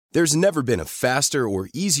There's never been a faster or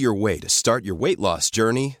easier way to start your weight loss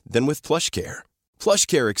journey than with PlushCare.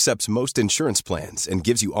 PlushCare accepts most insurance plans and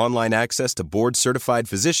gives you online access to board-certified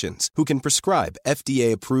physicians who can prescribe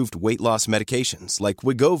FDA-approved weight loss medications like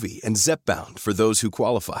Wegovy and Zepbound for those who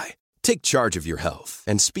qualify. Take charge of your health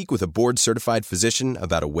and speak with a board-certified physician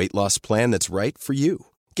about a weight loss plan that's right for you.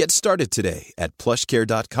 Get started today at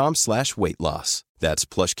plushcare.com/weightloss. That's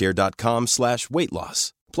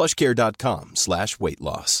plushcare.com/weightloss.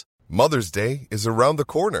 plushcare.com/weightloss. Mother's Day is around the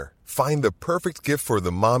corner. Find the perfect gift for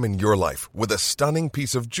the mom in your life with a stunning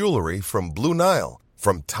piece of jewelry from Blue Nile.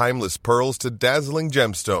 From timeless pearls to dazzling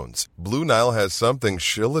gemstones, Blue Nile has something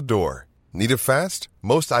she'll adore. Need it fast?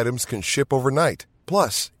 Most items can ship overnight.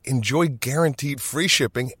 Plus, enjoy guaranteed free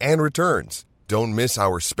shipping and returns. Don't miss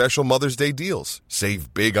our special Mother's Day deals. Save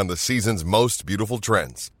big on the season's most beautiful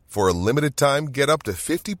trends. For a limited time, get up to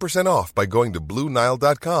 50% off by going to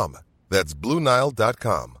BlueNile.com. That's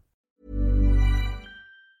BlueNile.com.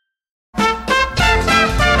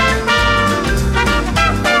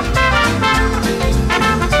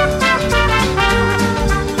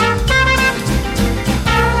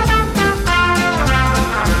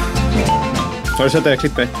 Har du sett det här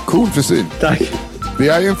klippet? Cool frisyr. Tack. Det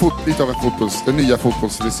är ju lite av den nya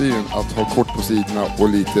fotbollsfrisyren att ha kort på sidorna och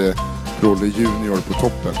lite Brolle Junior på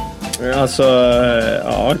toppen. Alltså,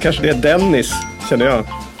 ja, kanske det är Dennis, känner jag.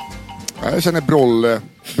 Ja, jag känner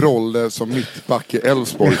Brolle som mittback i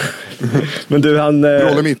Elfsborg. Men du,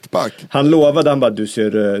 Brolle mittback. Han lovade, han bara, du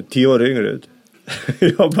ser 10 år yngre ut.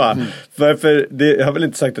 Jag bara, varför? Jag har väl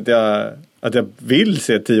inte sagt att jag vill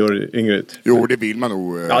se 10 år yngre ut. Jo, det vill man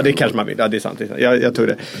nog. Ja, det kanske man vill. Ja, det är sant. Jag tror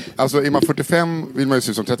det. Alltså, är man 45 vill man ju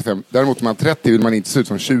se ut som 35. Däremot är man 30 vill man inte se ut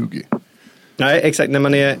som 20. Nej, exakt. Och när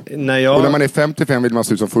man är 55 vill man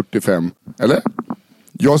se ut som 45. Eller?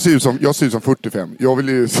 Jag ser ut som 45. Jag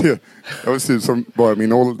vill se ut som bara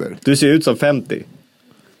min ålder. Du ser ut som 50.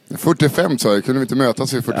 45 sa jag, kunde vi inte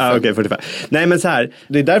mötas i 45? Okej, 45. Nej, men så här,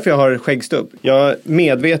 det är därför jag har skäggstubb. Jag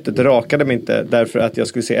medvetet rakade mig inte därför att jag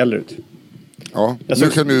skulle se äldre ut. Ja,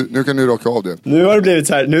 nu kan du raka av det. Nu har det blivit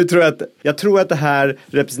så här, jag tror att det här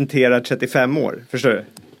representerar 35 år, förstår du?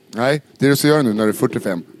 Nej, det du ska göra nu när du är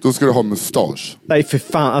 45, då ska du ha mustasch. Nej, för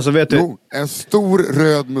fan, alltså vet du. Jo, en stor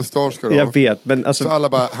röd mustasch ska du ha. Jag vet, men alltså. Så alla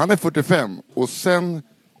bara, han är 45 och sen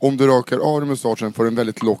om du rakar av mustaschen får du en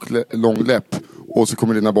väldigt lång läpp och så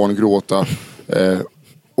kommer dina barn gråta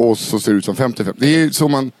och så ser du ut som 55. Det är så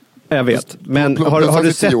man. Jag vet, men har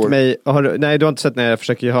du sett mig? Nej, du har inte sett när jag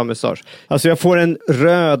försöker ha mustasch. Alltså jag får en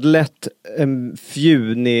röd, lätt,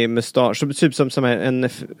 fjunig mustasch. Typ som en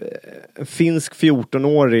finsk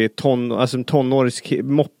 14-årig alltså en tonårig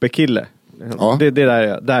moppekille. Ja. Det är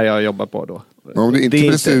där jag jobbar på då. Men om du inte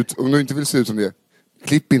vill se ut som det,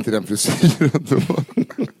 klipp inte den frisyren då.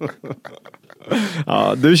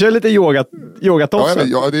 Ja, du kör lite yogatofsen.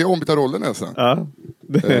 Ja, det är ombytta roller nästan. Ja.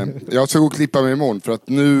 Jag ska gå och klippa mig imorgon för att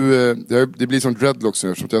nu det blir som dreadlocks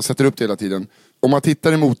nu så jag sätter upp det hela tiden. Om man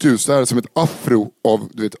tittar emot ljus så är det som ett afro av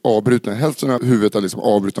avbrutna, hälften av huvudet är liksom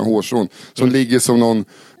avbrutna hårstrån som ligger som någon,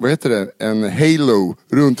 vad heter det, en halo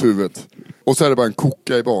runt huvudet. Och så är det bara en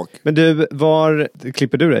koka i bak. Men du, var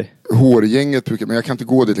klipper du dig? Hårgänget brukar, men jag kan inte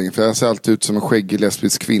gå dit längre för jag ser alltid ut som en skäggig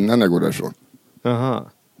lesbisk kvinna när jag går därifrån. Aha.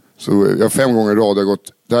 Så jag har 5 gånger i rad har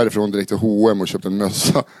gått därifrån direkt till H&M och köpt en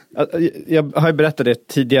mössa. Jag har ju berättat det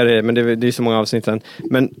tidigare, men det är så många avsnitt sen.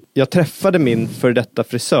 Men jag träffade min för detta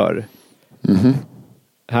frisör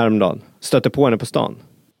häromdagen. Stötte på henne på stan.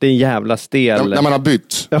 Det är en jävla stel. När man har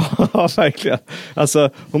bytt. Ja, verkligen. Alltså,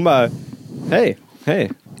 hon bara, hej.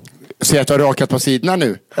 Ser att du har rakat på sidorna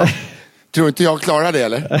nu. Tror inte jag klarar det,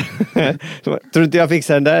 eller? Tror inte jag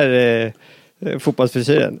fixar den där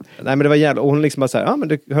fotbollsfrisyren? Nej, men det var jävla. Och hon liksom bara så här, men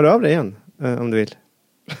du hör av dig igen om du vill.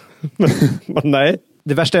 Men nej.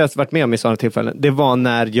 Det värsta jag har varit med om i sådana tillfällen, det var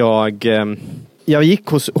när jag gick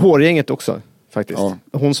hos hårgänget också, faktiskt. Ja.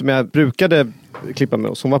 Hon som jag brukade klippa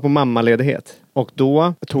med oss, hon var på mammaledighet. Och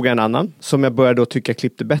då tog jag en annan som jag började då tycka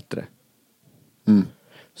klippte bättre. Mm.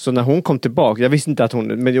 Så när hon kom tillbaka, jag visste inte att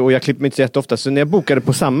och jag klippte mig inte så jätteofta, så när jag bokade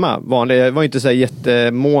på samma vanliga, jag var inte så här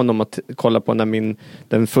jättemån om att kolla på när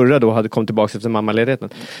den förra då hade kommit tillbaka efter mammaledigheten.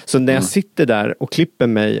 Så när jag sitter där och klipper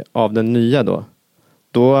mig av den nya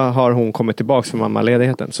då har hon kommit tillbaka från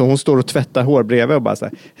mammaledigheten. Så hon står och tvättar hår bredvid och bara så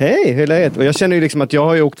här, hej, hur är läget? Och jag känner ju liksom att jag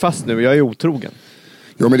har ju åkt fast nu, jag är otrogen.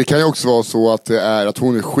 Ja, men det kan ju också vara så att det är att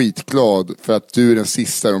hon är skitglad för att du är den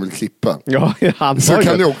sista de vill klippa. Ja, antagligen. Så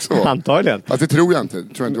kan det också vara. Antagligen. Alltså, det tror jag inte.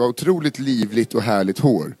 Du har otroligt livligt och härligt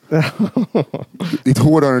hår. Ditt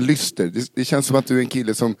hår har en lyster. Det känns som att du är en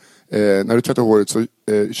kille som, när du tvättar håret så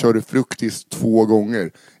kör du fruktis 2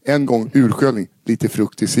 gånger. En gång ursköljning, lite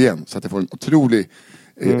fruktis igen. Så att det får en otrolig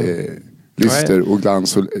lyster och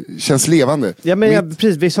glans och känns levande. Ja, men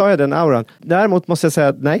precis, vi sa ju den auran. Däremot måste jag säga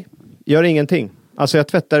att nej, gör ingenting. Alltså jag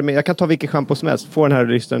tvättar med, jag kan ta vilken shampoo som helst, få den här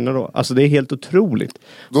lystern då. Alltså det är helt otroligt.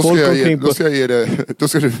 Då ska jag ge det, då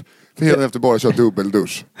ska du hela efter bara köra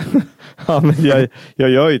dubbeldusch. Ja, men jag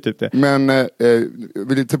gör ju typ det. Men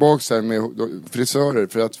vill tillbaka här med frisörer,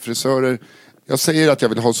 för att frisörer, jag säger att jag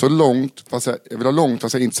vill ha så långt, fast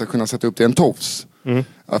jag inte ska kunna sätta upp det i en tofs.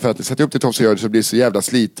 Ja, för att sätta upp det i tofs så blir det så jävla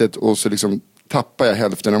slitet och så liksom tappar jag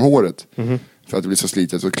hälften av håret. För att det blir så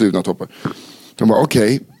slitet och kluvna toppar. De bara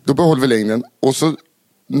okej, då behåller vi längden. Och så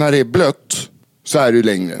när det är blött så är det ju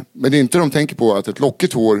längre. Men det är inte de tänker på att ett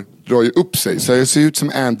lockigt hår drar ju upp sig. Så jag ser ut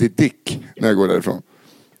som Andy Dick när jag går därifrån.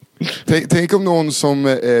 Tänk om någon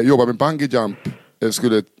som jobbar med bungee jump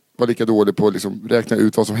skulle vara lika dålig på att liksom räkna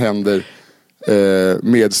ut vad som händer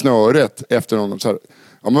med snöret efter någon. Så här,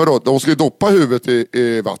 ja, men vadå, de skulle doppa huvudet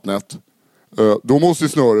i vattnet. Då måste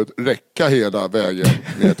snöret räcka hela vägen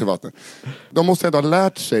ner till vattnet. De måste ändå ha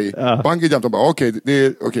lärt sig bungee jump. De bara okej,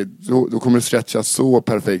 då kommer det stretcha så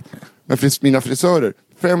perfekt. Men mina frisörer,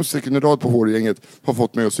 5 stycken i rad på hårgänget, har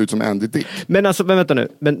fått mig att se ut som Andy Dick. Men alltså, vänta nu.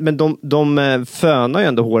 Men de fönar ju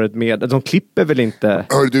ändå håret med, de klipper väl inte?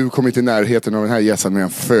 Hör du kommit i närheten av den här gässan med en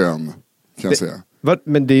fön, kan jag säga.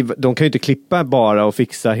 Men de kan ju inte klippa bara och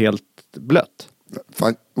fixa helt blött.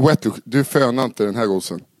 Fan, du fönar inte den här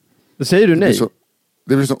gossen. Då säger du nej.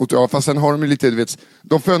 Det blir så, ja, fast sen har de ju lite, du vet,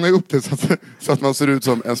 de fönar ju upp det så att man ser ut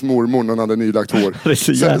som ens mormor när hon hade nylagt hår.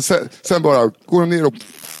 Sen bara går de ner och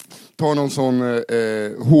tar någon sån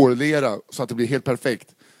hårlera så att det blir helt perfekt.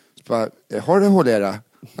 Så bara, har du hårlera?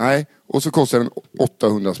 Nej. Och så kostar den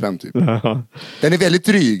 800 spänn typ. Den är väldigt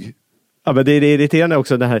dryg. Ja, men det är irriterande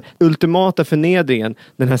också, den här ultimata förnedringen,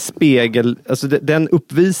 den här spegel, alltså den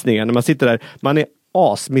uppvisningen när man sitter där, man är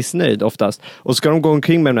asmissnöjd oftast. Och ska de gå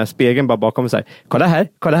omkring med den här spegeln bara bakom och säga, kolla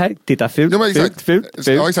här, titta, fult.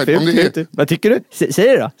 Vad tycker du? Säg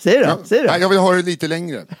det då. Nej, jag vill ha det lite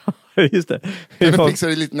längre. Just det. Fixar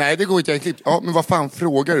det lite. Nej, det går inte, jag klippt. Ja, men vad fan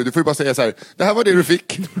frågar du? Du får ju bara säga så här, det här var det du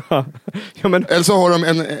fick. Ja, men... Eller så har de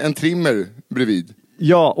en trimmer bredvid.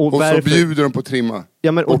 Ja, och så bjuder de på trimma.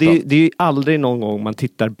 Ja, men och det är ju aldrig någon gång man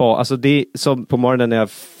tittar bak. Alltså det är som på morgonen när jag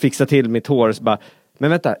fixar till mitt hår så bara, men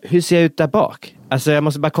vänta, hur ser jag ut där bak? Alltså jag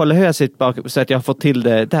måste bara kolla hur jag ser ut bak så att jag har fått till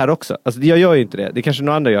det där också. Alltså jag gör ju inte det. Det kanske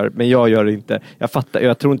någon annan gör, men jag gör det inte.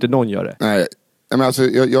 Jag tror inte någon gör det. Nej, men alltså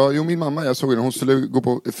min mamma, jag såg henne, hon skulle gå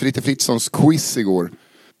på Fritte Fritzons quiz igår.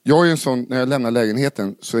 Jag är ju en sån, när jag lämnar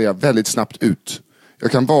lägenheten så är jag väldigt snabbt ut.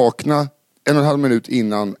 Jag kan vakna 1,5 minut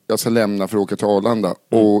innan jag ska lämna för att åka till Arlanda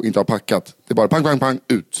och inte ha packat. Det är bara pang, pang, pang,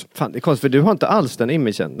 ut. Fan, det är konstigt, för du har inte alls den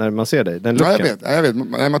imagen när man ser dig, den looken. Ja, jag vet.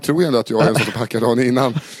 Nej, man tror ju ändå att jag är en sån som packar dagen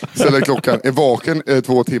innan. Ställer klockan, är vaken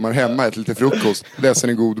 2 timmar hemma, äter lite frukost, läser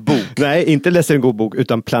en god bok. Nej, inte läser en god bok,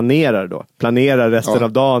 utan planerar då. Planerar resten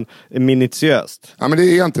av dagen minutiöst. Ja, men det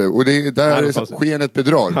är jag inte. Och det är där skenet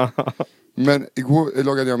bedrar. Men igår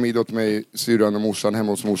lagade jag middag åt mig, syrran och morsan,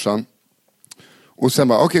 hemma hos morsan. Och sen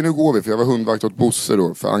bara, okej, nu går vi. För jag var hundvakt åt Bosse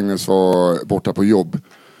då. För Agnes var borta på jobb.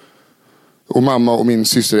 Och mamma och min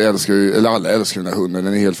syster älskar ju, eller alla älskar den här hunden.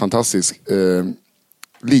 Den är helt fantastisk.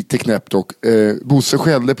 Lite knäppt dock. Bosse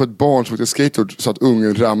skällde på ett barn som åkte skateboard så att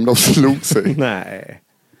ungen ramlade och slog sig. Nej.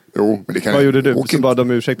 Jo, men det kan... Vad gjorde du? Så bad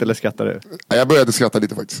de ursäkt eller skrattade du? Ja, jag började skratta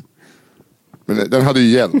lite faktiskt. Men den hade ju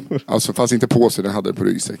hjälm. Alltså fast inte på sig, den hade på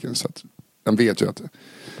ryggsäcken. Så att den vet ju att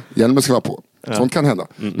hjälmen ska vara på. Ja. Sånt kan hända.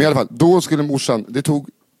 Men i alla fall, då skulle morsan, det tog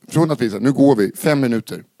från att vi sa, nu går vi 5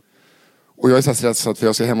 minuter. Och jag är så stressad för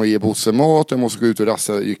jag ska hem och ge Bosse mat och jag måste gå ut och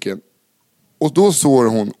rassa jycken. Och då står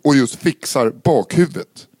hon och just fixar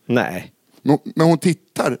bakhuvudet. Nej. Men hon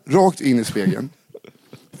tittar rakt in i spegeln.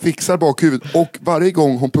 Fixar bakhuvudet och varje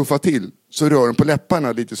gång hon puffar till så rör hon på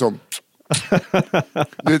läpparna lite som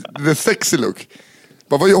det sexy look.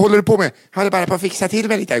 Vad håller du på med? Jag håller bara på att fixa till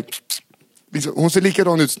mig lite. Hon ser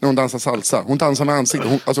likadan ut när hon dansar salsa. Hon dansar med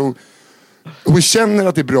ansiktet. Hon känner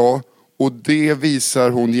att det är bra. Och det visar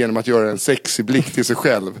hon genom att göra en sexig blick till sig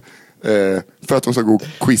själv. För att hon ska gå och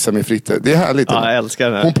quizza med Fritte. Det är härligt. Ja, jag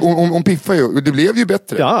älskar den här. Hon piffar ju. Det blev ju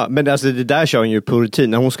bättre. Ja, men alltså, det där kör hon ju på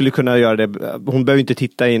rutin. Hon skulle kunna göra det. Hon behöver inte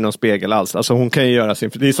titta in någon spegel alls. Alltså hon kan ju göra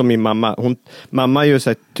sin... Det är som min mamma. Mamma gör så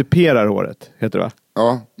här, tuperar håret. Heter det va?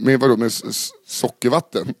 Ja, med vadå? Med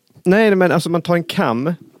sockervatten? Nej, men alltså man tar en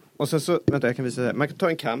kam. Och sen så... Vänta, jag kan visa det här. Man kan ta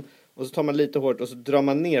en kam. Och så tar man lite hårt och så drar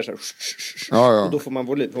man ner så här. Ja. Och då får man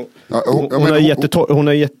volym. Hon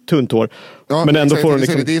har jättetunt hår. Ja, men ändå får hon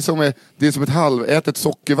liksom... det är som ett halvätet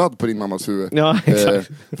sockervadd på din mammas huvud. Ja, exakt.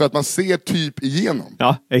 För att man ser typ igenom.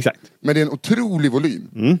 Ja, exakt. Men det är en otrolig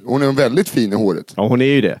volym. Hon är väldigt fin i håret. Ja, hon är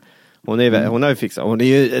ju det. Hon har ju fixat. Hon är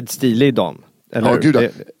ju ett stilig dam. Eller Ja, hur?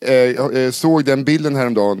 gud. Jag såg den bilden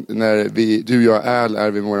häromdagen när du, jag och Al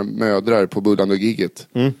är vid våra mödrar på Bullande och Gigget.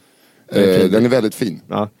 Den är väldigt fin.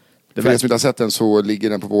 Ja, För er som inte har sett den så ligger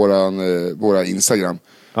den på våra Instagram.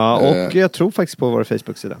 ja, och jag tror faktiskt på vår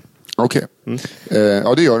Facebook-sida. Okej.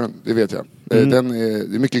 Ja, det gör den. Det vet jag. Det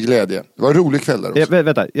är mycket glädje. Det var en rolig kväll där också.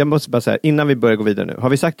 Vänta, jag måste bara säga, innan vi börjar gå vidare nu. Har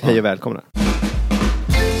vi sagt hej och välkomna?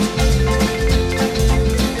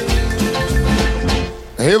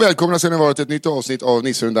 Hej och välkomna, så har det varit ett nytt avsnitt av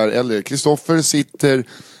Nisse och den där äldre. Kristoffer sitter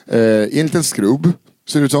i en liten skrubb,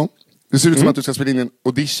 ser det ut som. Det ser ut som att du ska spela in en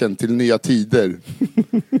audition till Nya Tider.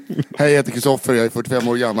 Hej, jag heter Kristoffer, jag är 45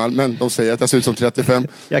 år gammal, men de säger att jag ser ut som 35.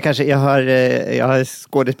 Jag har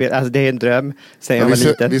skådespel, alltså det är en dröm, sen jag var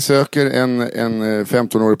liten. Vi söker en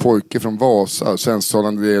 15-årig pojke från Vasa,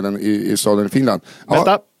 svensktalande delen i staden i Finland.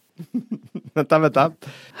 Ja. Vänta.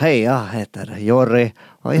 Hej, jag heter Jorri.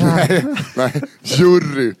 Nej,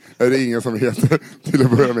 Jury är det ingen som heter till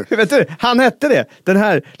att börja med. Vet du, han hette det. Den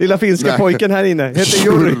här lilla finska pojken här inne heter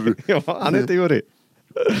Jorri. Ja, han heter Jorri.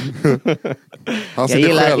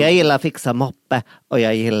 Jag gillar fixa moppe och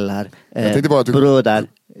jag gillar brudar.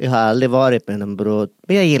 Jag har aldrig varit med en brud,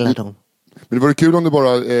 men jag gillar dem. Men det vore kul om du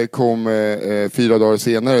bara kom 4 dagar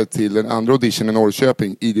senare till en andra audition i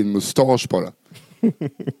Norrköping i din mustasch bara.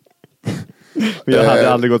 Jag hade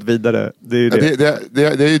aldrig gått vidare. Det är ju det.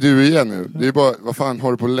 Det är ju du igen nu. Det är bara, vad fan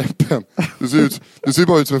har du på läppen? Du ser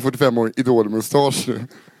bara ut som en 45-årig idolmustasch nu.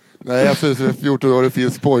 Nej, jag ser ut som en 14-årig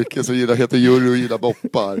finsk pojke som heter Jurri och gillar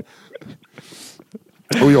boppar.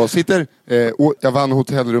 Och jag sitter och jag vann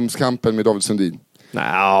hotellrumskampen med David Sundin.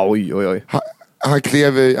 Nej, oj. Han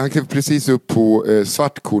klev precis upp på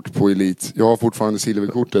svart kort på Elit. Jag har fortfarande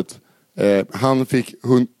silverkortet. Han fick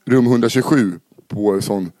rum 127 på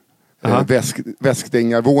sån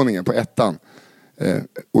väskdängarvåningen på 1:an.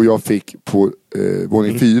 Och jag fick på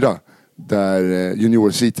våning 4 där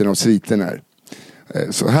juniorsviten och sviten är.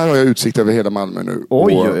 Så här har jag utsikt över hela Malmö nu.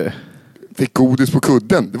 Oj. Fick godis på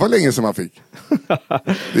kudden. Det var länge som man fick.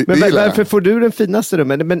 Men varför får du den finaste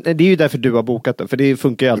rummen? Men det är ju därför du har bokat den. För det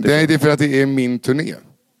funkar ju alltid. Nej, det är för att det är min turné.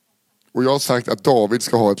 Och jag har sagt att David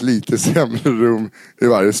ska ha ett lite sämre rum i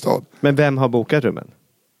varje stad. Men vem har bokat rummen?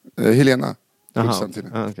 Helena.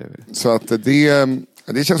 Okay. Så att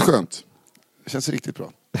det känns skönt. Det känns riktigt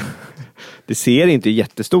bra. Det ser inte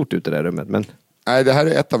jättestort ut det där rummet, men... Nej, det här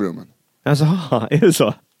är ett av rummen. Alltså, är det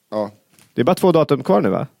så? Ja. Det är bara 2 datum kvar nu,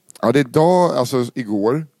 va? Ja, det är idag, alltså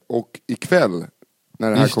igår och ikväll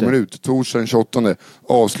när det här kommer ut. Torsdag den 28.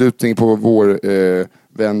 Avslutning på vår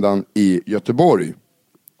vändan i Göteborg.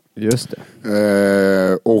 Just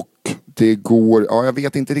det. Och det går... Ja, jag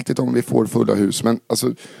vet inte riktigt om vi får fulla hus, men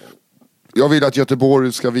alltså... Jag vill att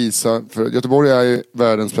Göteborg ska visa, för Göteborg är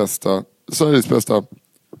världens bästa, Sveriges bästa,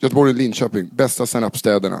 Göteborg och Linköping, bästa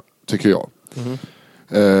stand-up-städerna, tycker jag.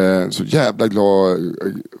 Så jävla glad,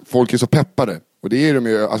 folk är så peppade. Och det är de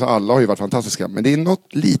ju, alltså alla har ju varit fantastiska, men det är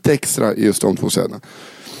något lite extra i just de 2 städerna.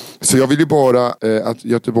 Så jag vill ju bara att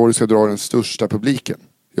Göteborg ska dra den största publiken.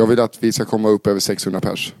 Jag vill att vi ska komma upp över 600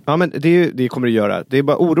 pers. Ja, men det kommer du göra. Det är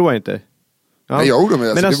bara, oroa inte. Ja. Nej, jag oroar mig,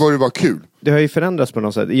 alltså, det var ju bara kul. Det har ju förändrats på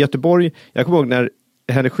något sätt. I Göteborg, jag kommer ihåg när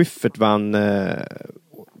Henrik Schyffert vann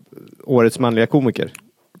årets manliga komiker.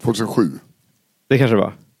 2007. Det kanske det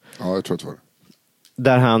var. Ja, jag tror att det var det.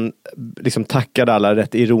 Där han liksom tackade alla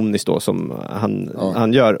rätt ironiskt då, som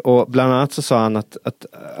han gör. Och bland annat så sa han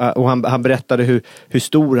och han berättade hur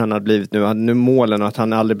stor han hade blivit nu. Han hade nu målen och att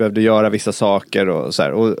han aldrig behövde göra vissa saker och så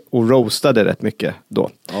här. Och roastade rätt mycket då.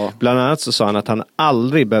 Ja. Bland annat så sa han att han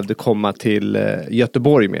aldrig behövde komma till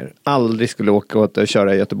Göteborg mer. Aldrig skulle åka och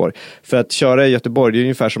köra i Göteborg. För att köra i Göteborg, det är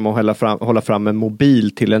ungefär som att hålla fram en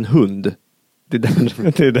mobil till en hund. Det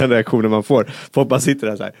är den reaktionen man får. Folk bara sitter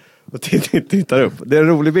där så här och tittar upp. Det är en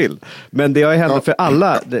rolig bild. Men det har hänt för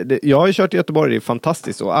alla. Jag har ju kört i Göteborg, det är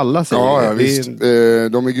fantastiskt. Och alla säger ja, visst.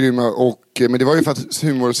 De är grymma. Men det var ju för att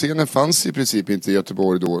humorscenen fanns i princip inte i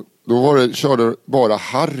Göteborg då. Då körde bara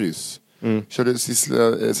Harrys. Körde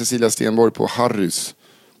Cecilia Stenborg på Harrys.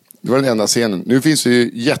 Det var den enda scenen. Nu finns det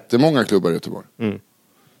ju jättemånga klubbar i Göteborg.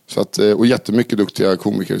 Så att, och jättemycket duktiga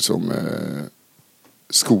komiker som...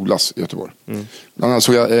 skolas i Göteborg. Bland annat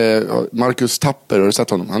såg jag Marcus Tapper, har du sett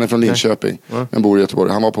honom? Han är från Linköping, men bor i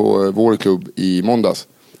Göteborg. Han var på vår klubb i måndags.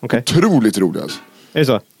 Otroligt rolig alltså. Är det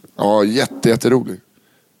så? Ja, jätterolig.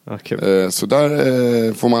 Så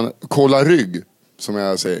där får man kolla rygg, som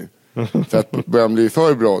jag säger. För att börja bli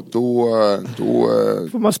för bra, då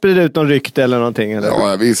får man sprida ut någon rykte eller någonting, eller?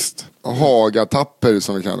 Ja, visst. Hagatapper,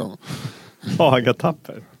 som vi kallar honom.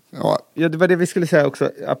 Hagatapper? Ja, det var det vi skulle säga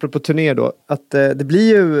också, apropå turné då, att det blir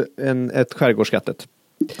ju ett skärgårdsskattet.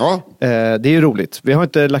 Ja. Det är ju roligt. Vi har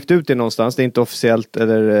inte lagt ut det någonstans, det är inte officiellt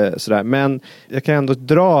eller sådär. Men jag kan ändå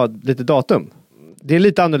dra lite datum. Det är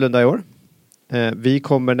lite annorlunda i år. Vi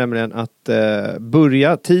kommer nämligen att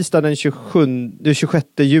börja tisdag den 26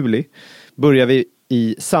 juli. Börjar vi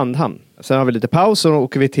i Sandhamn. Sen har vi lite paus och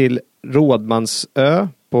åker vi till Rådmansö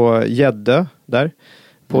på Gäddö där.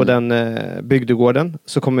 På den bygdegården.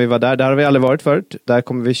 Så kommer vi vara där. Där har vi aldrig varit förut. Där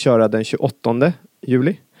kommer vi köra den 28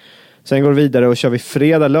 juli. Sen går vi vidare och kör vi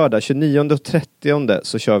fredag, lördag. 29 och 30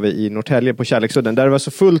 så kör vi i Norrtälje på Kärleksudden. Där det var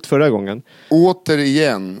så fullt förra gången.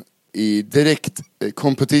 Återigen i direkt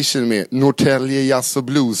competition med Norrtälje Jazz och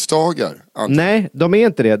Bluesdagar. Nej, de är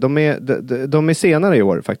inte det. De är senare i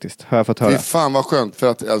år faktiskt, har jag fått höra. Det är fan vad skönt,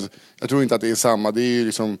 för att alltså, jag tror inte att det är samma. Det är ju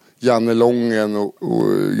liksom Janne Lången och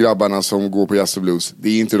grabbarna som går på Jazz och Blues. Det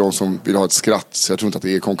är inte de som vill ha ett skratt, så jag tror inte att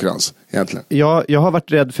det är konkurrens egentligen. Jag har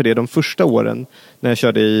varit rädd för det de första åren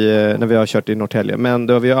när vi har kört i Norrtälje. Men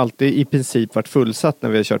då har vi alltid i princip varit fullsatt när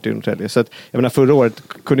vi har kört i Norrtälje. Så att, jag menar, förra året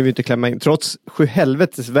kunde vi inte klämma in, trots 7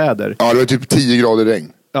 helvetes väder. Ja, det var typ 10 grader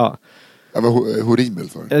regn. Ja. Det var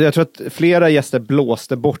horribelt för. Jag tror att flera gäster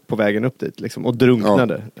blåste bort på vägen upp dit liksom, och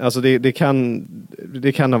drunknade. Ja. Alltså det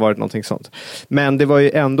kan ha varit någonting sånt. Men det var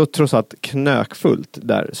ju ändå trots allt knökfullt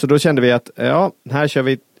där. Så då kände vi att här kör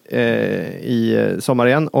vi i sommar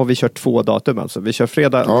igen, och vi kör 2 datum alltså. Vi kör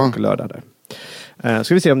fredag och lördag där.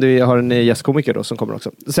 Ska vi se om vi har en gästkomiker då som kommer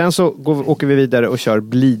också. Sen så åker vi vidare och kör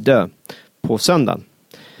Blidö på söndagen.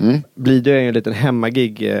 Blidö är en liten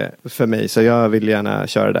hemmagig för mig, så jag vill gärna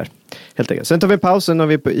köra där. Helt enkelt. Sen tar vi pausen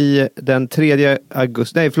och vi i den 2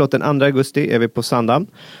 augusti är vi på Sandhamn.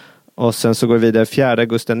 Och sen så går vi vidare 4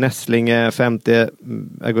 augusti Nässlinge, 5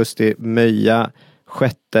 augusti Möja,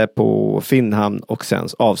 6 på Finnhamn och sen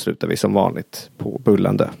avslutar vi som vanligt på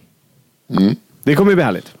Bullandö. Det kommer ju bli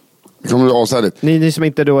härligt. Det kommer bli ashärligt. Ni som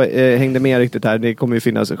inte då hängde med riktigt här, det kommer ju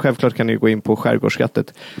finnas, självklart kan ni gå in på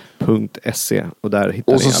skärgårdsskattet.se och där hittar ni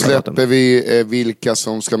alla. Och så släpper vi vilka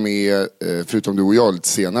som ska med, förutom du och jag, lite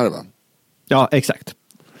senare, va? Ja, exakt.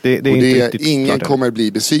 Det är inte ingen kommer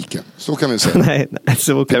bli besviken. Så kan vi säga. nej,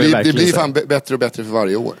 så kan vi verkligen det blir fan bättre och bättre för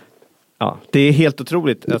varje år. Ja, det är helt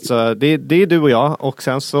otroligt. Alltså, det är du och jag. Och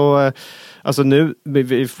sen så, alltså nu, vi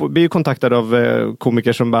blir ju kontaktade av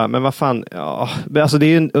komiker som bara, men vad fan, alltså det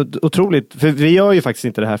är ju otroligt. För vi gör ju faktiskt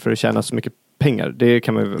inte det här för att tjäna så mycket pengar. Det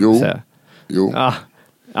kan man ju säga. Jo.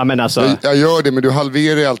 Ja, men alltså... Jag gör det, men du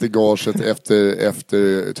halverar ju alltid gaget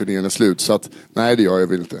efter turnén är slut. Så att, nej, det gör jag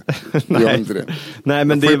väl inte. Jag gör inte det. Nej,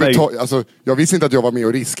 men det är alltså, jag visste inte att jag var med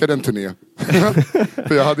och riskade en turné.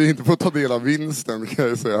 För jag hade inte fått ta del av vinsten, kan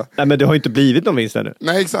jag säga. Nej, men det har ju inte blivit någon vinst ännu.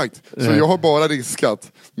 Nej, exakt. Så jag har bara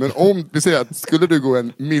riskat. Men om, vi säger att skulle du gå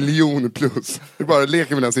 1 miljon plus, vi bara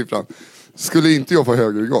leker med den siffran, skulle inte jag få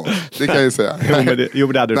högre gage. Det kan jag säga. Jo,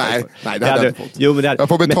 men det hade du nej, fått. Nej, det hade jag inte fått. Jo, men jag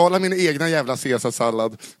får betala min egna jävla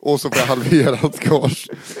caesarsallad och så får jag halverat gage.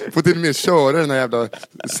 Får till och med köra den här jävla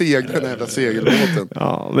segelbåten.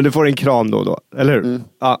 Ja, men du får en kram då, eller hur?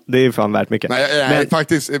 Ja, det är fan värt mycket. Nej,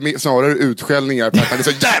 faktiskt snarare utskällningar för att han är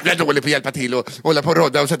så jävla dålig på att hjälpa till och hålla på och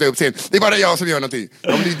rodda och sätta upp scen. Det är bara jag som gör någonting.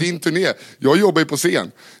 Ja, men det är din turné. Jag jobbar ju på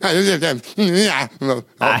scen. Nej,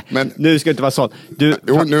 men nu ska det inte vara sånt.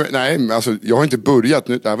 Alltså, jag har inte börjat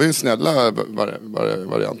nu. Det här var ju en snälla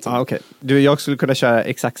variant. Okay. Jag skulle kunna köra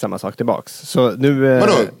exakt samma sak tillbaks. Så nu...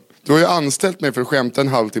 Vadå? Du har ju anställt mig för att skämta en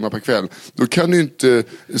halvtimme per kväll. Då kan du inte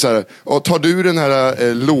så här, tar du den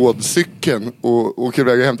här lådcykeln och åker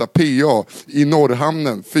iväg och hämtar PA i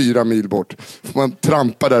Norrhamnen 4 mil bort. Får man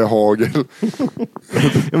trampa där i hagel.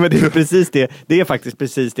 Ja, men det är precis det. Det är faktiskt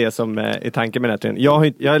precis det som är tanken med den här turnén.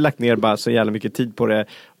 Jag har lagt ner bara så jävla mycket tid på det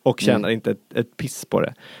och tjänar inte ett piss på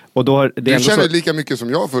det. Och då har det du tjänar lika mycket som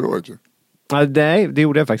jag förra året. Nej, det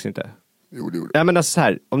gjorde jag faktiskt inte. Jo, det gjorde. Ja, men alltså så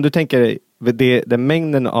här, om du tänker den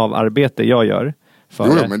mängden av arbete jag gör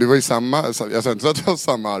för men det var ju samma, jag sa inte att det var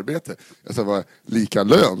samma arbete. Jag sa det var lika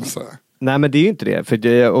lön, så. Nej, men det är ju inte det.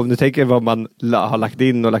 För om du tänker vad man har lagt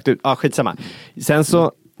in och lagt ut. Skitsamma. Sen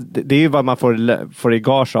så, det är ju vad man får i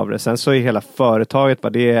gage av det. Sen så är hela företaget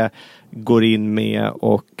vad det går in med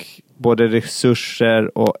och både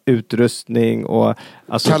resurser och utrustning och...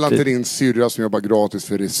 Alltså, kalla inte din syrra som jobbar gratis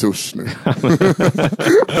för resurs nu.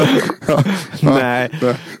 Nej,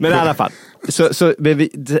 men i alla fall. Så det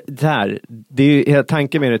är ju,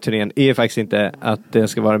 tanken med den turnén är faktiskt inte att det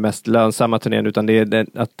ska vara den mest lönsamma turnén, utan det är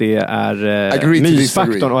att det är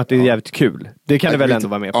mysfaktorn och att det är jävligt kul. Det kan du väl ändå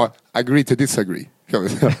vara med på? Agree to disagree.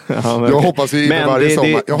 Jag hoppas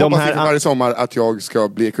varje sommar att jag ska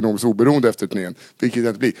bli ekonomiskt oberoende efter turnén, vilket jag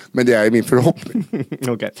inte blir, men det är min förhoppning.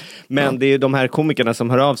 Okay. Men det är de här komikerna som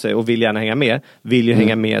hör av sig och vill gärna hänga med, vill ju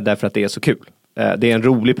hänga med därför att det är så kul. Det är en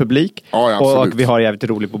rolig publik. Ja, och vi har jävligt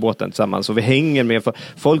roligt på båten tillsammans. Så vi hänger med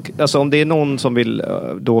folk. Alltså om det är någon som vill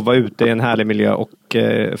då vara ute i en härlig miljö och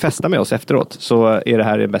festa med oss efteråt, så är det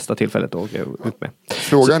här det bästa tillfället att åka ut med.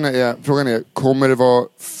 Frågan är, kommer det vara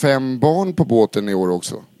 5 barn på båten i år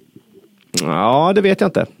också? Ja, det vet jag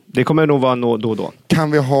inte. Det kommer nog vara då och då.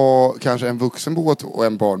 Kan vi ha kanske en vuxenbåt och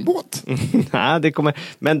en barnbåt? Nej, det kommer.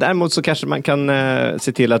 Men däremot så kanske man kan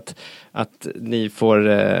se till att ni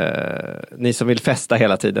får, ni som vill festa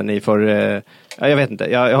hela tiden, ni får, jag vet inte.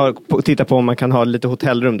 Jag har tittat på om man kan ha lite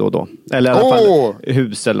hotellrum då och då. Eller i alla fall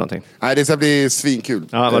hus eller någonting. Nej, det ska bli svinkul.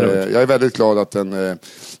 Ja, jag är väldigt glad att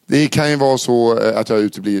det kan ju vara så att jag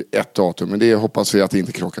uteblir ett datum, men det hoppas vi att det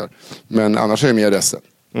inte krockar. Men annars är det mer resten.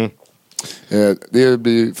 Det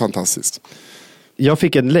blir fantastiskt. Jag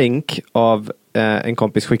fick en länk av en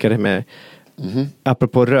kompis skickade mig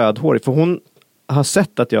apropå rödhårig, för hon har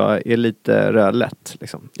sett att jag är lite rödlätt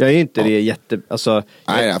liksom. Jag är inte det alltså,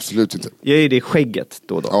 nej, absolut inte. Jag är det i skägget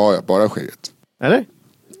då och då. Ja, bara skägget. Eller?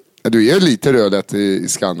 Du är lite rödlätt i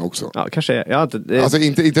skan också. Ja, kanske. Alltså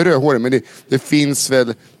inte rödhårig, men det finns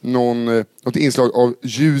väl något inslag av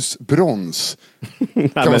ljusbrons.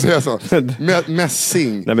 Kan man säga så?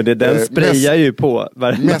 Mässing. Nej, men den sprayar ju på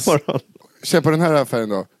varje morgon. Känn på den här affären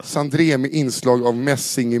då. Sandré med inslag av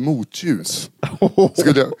mässing i motljus.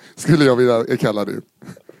 Skulle jag vilja kalla det.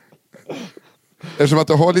 Eftersom att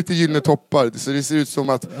det har lite gyllene toppar, så det ser ut som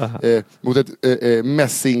att mot ett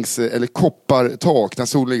mässings eller koppartak när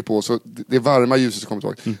solen ligger på, så det varma ljuset som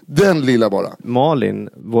kommer tillbaka. Den lilla bara. Malin,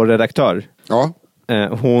 vår redaktör. Ja.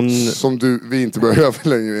 Hon... Som vi inte behöver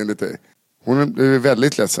längre enligt dig. Hon är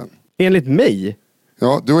väldigt ledsen. Enligt mig?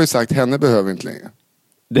 Ja, du har ju sagt henne behöver inte längre.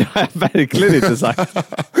 Det har jag verkligen inte sagt.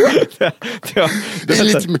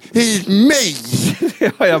 Enligt mig!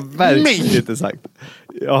 Det har jag verkligen inte sagt.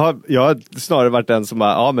 Jag har snarare varit den som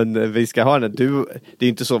bara, ja men vi ska ha den. Det är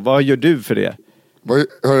inte så, vad gör du för det?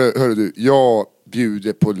 Hör du, jag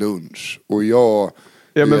bjuder på lunch och jag...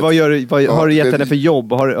 Ja, men vad har du gett henne för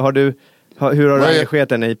jobb? Hur har du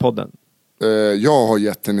engagerat henne i podden? Jag har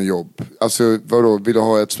gett henne jobb. Alltså vadå, vill du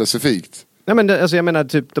ha ett specifikt? Nej, men alltså, jag menar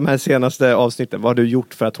typ de här senaste avsnitten. Vad har du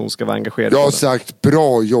gjort för att hon ska vara engagerad? Jag har sagt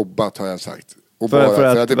bra jobbat, har jag sagt. Och för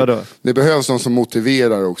att det behövs någon som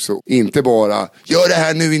motiverar också. Inte bara, gör det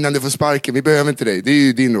här nu innan du får sparken. Vi behöver inte dig, det är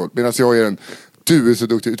ju din roll. Medan jag är du är så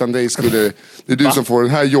duktig. Utan det är du som får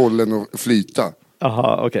den här jollen att flyta.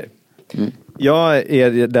 Jaha, okej. Jag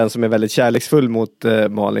är den som är väldigt kärleksfull mot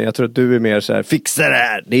Malin. Jag tror att du är mer så här, fixa det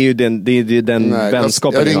här. Det är ju den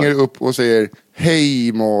vänskapen jag ringer upp och säger,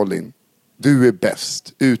 hej Malin. Du är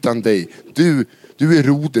bäst, utan dig. Du är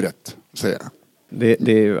rodret, säger jag.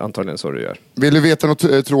 Det är ju antagligen så du gör. Vill du veta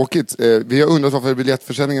något tråkigt? Vi har undrat varför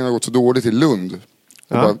biljettförsäljningen har gått så dåligt i Lund.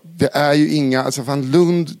 Ja. Bara, det är ju inga, alltså fan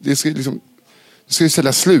Lund, det ska ju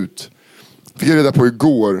sälja slut. Fick jag reda på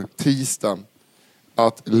igår, tisdag,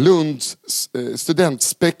 att Lunds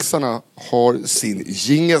studentspexarna har sin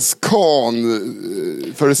Djingis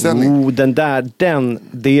Khan-föreställning.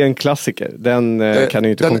 Det är en klassiker. Den kan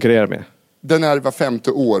du inte konkurrera med. Den är var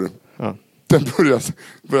 5:e år. Ja. Den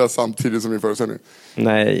börjar samtidigt som min föreställning.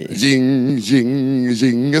 Nej.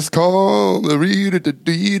 Djingis Khan.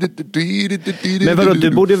 Men vadå,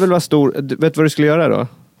 du borde väl vara stor. Vet du vad du skulle göra då?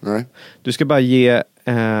 Nej. Du ska bara ge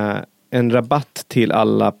en rabatt till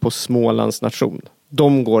alla på Smålands nation.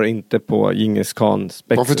 De går inte på Djingis Khan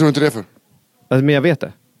spexet. Varför tror du inte det för? Alltså, men jag vet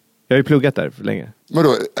det. Jag har ju pluggat där för länge.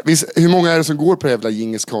 Vadå? Hur många är det som går på det jävla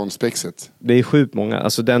Djingis Khan spexet? Det är sjukt många.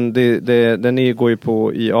 Alltså den går ju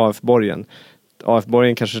på i AF-borgen.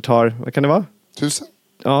 AF-borgen kanske tar, vad kan det vara? 1000?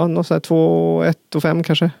 Ja, något sånt här 2, 1 och 5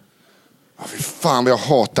 kanske. Fy fan vad jag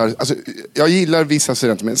hatar. Alltså, jag gillar vissa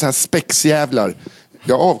studenter, men så här spexjävlar.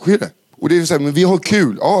 Jag avskyr det. Och det är så här, men vi har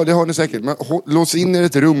kul. Ja, det har ni säkert. Men lås in i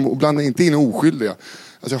ett rum och blanda inte in oskyldiga.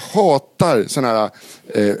 Alltså jag hatar sån här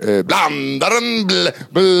blandaren,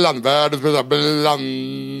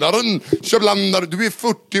 du är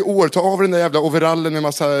 40 år, ta av den där jävla overallen med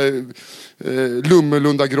massa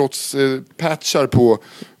Lummelundagrotts patchar på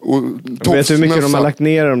och vet du hur mycket de har lagt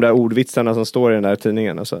ner de där ordvitsarna som står i den där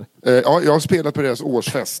tidningen? Alltså? Ja, jag har spelat på deras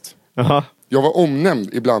årsfest. Aha. Jag var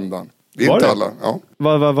omnämnd i blandan. Det är var inte det? Alla. Ja.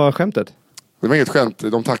 Vad var skämtet? Det var inget skämt,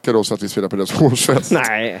 de tackade oss att vi spelade på deras årsfest.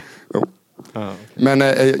 Nej. Jo. Men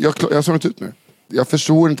jag såg inte ut nu. Jag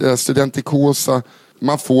förstår inte, studentikosa.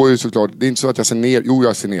 Man får ju såklart, det är inte så att jag ser ner. Jo,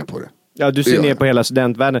 jag ser ner på det. Ja, du ser ner på hela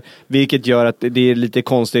studentvärlden. Vilket gör att det är lite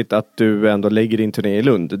konstigt att du ändå lägger din turné i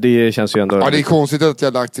Lund. Det känns ju ändå... Ja, det är konstigt att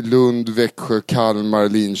jag har lagt till Lund, Växjö, Kalmar,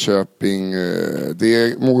 Linköping.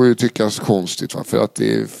 Det må ju tyckas konstigt, va? För att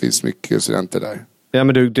det finns mycket studenter där. Ja,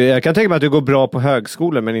 men jag kan tänka mig att du går bra på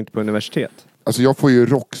högskolor men inte på universitet. Alltså jag får ju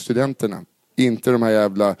rockstudenterna. Inte de här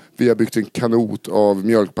jävla, vi har byggt en kanot av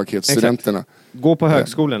mjölkpaketstudenterna. Exakt. Gå på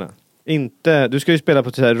högskolorna. Inte, du ska ju spela på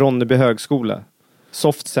Ronneby högskola.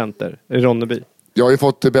 Soft Center i Ronneby. Jag har ju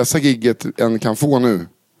fått det bästa gigget en kan få nu.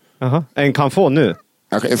 Jaha, en kan få nu?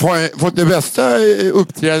 Jag har fått det bästa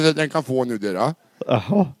uppträdandet en kan få nu det då.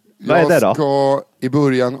 Jaha, vad är det då? Jag ska i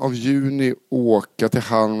början av juni åka till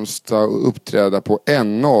Halmstad och uppträda på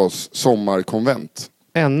NAs sommarkonvent.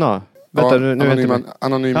 NA? Vänta, nu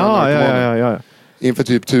anonyma narkomaner. Ja. Inför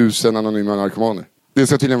typ 1000 anonyma narkomaner. Det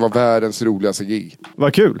ska tydligen vara världens roligaste gig.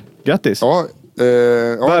 Vad kul, grattis. Ja.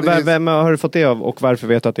 Vem har du fått det av och varför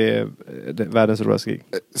vet du att det är världens roligaste gig?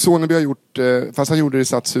 Soneby har gjort, fast han gjorde det i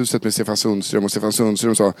Stadshuset med Stefan Sundström. Och Stefan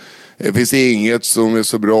Sundström sa, det finns inget som är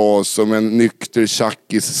så bra som en nykter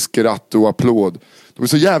tjackis skratt och applåd. De är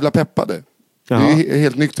så jävla peppade. Jaha. Det är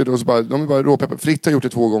helt nyktert och så bara, de är bara råpeppade. Fritt har gjort det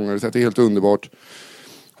 2 gånger så det är helt underbart.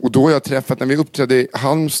 Och då har jag träffat, när vi uppträdde i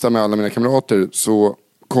Halmstad med alla mina kamrater, så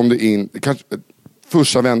kom det in, kanske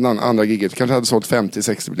första vändan, andra giget, kanske hade sålt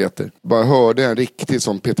 50-60 biljetter. Bara hörde en riktigt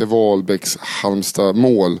som Peter Wahlbecks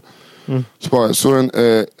Halmstad-mål. Så en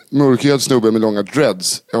mörkhyad snubbe med långa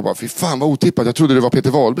dreads. Jag bara, fy fan vad otippat, jag trodde det var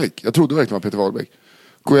Peter Wahlbeck. Jag trodde verkligen det var Peter Wahlbeck.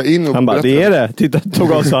 Går jag in och han bara, det är det. Titta,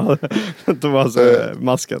 tog av sig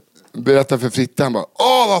masken. Berättar för Fritte, han bara,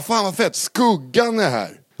 vad fan vad fett, Skuggan är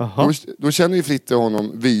här. Då känner ju Fritte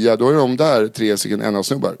honom via, då är de där 3 stycken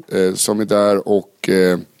NA-snubbar som är där och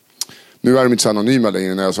nu är de inte så anonyma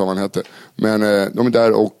längre när jag sa vad han hette, men de är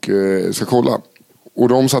där och ska kolla, och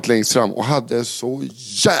de satt längst fram och hade så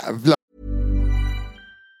jävla.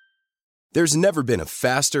 There's never been a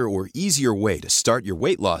faster or easier way to start your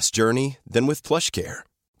weight loss journey than with PlushCare.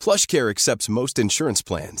 PlushCare accepts most insurance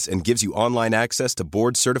plans and gives you online access to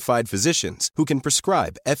board-certified physicians who can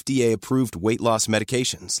prescribe FDA-approved weight loss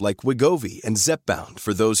medications like Wegovy and Zepbound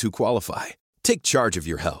for those who qualify. Take charge of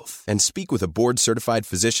your health and speak with a board-certified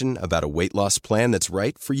physician about a weight loss plan that's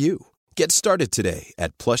right for you. Get started today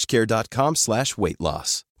at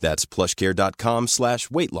plushcare.com/weightloss. That's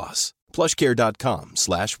plushcare.com/weightloss.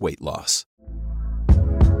 plushcare.com/weightloss.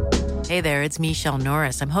 Hey there, it's Michelle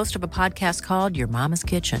Norris. I'm host of a podcast called Your Mama's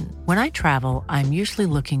Kitchen. When I travel, I'm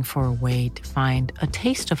usually looking for a way to find a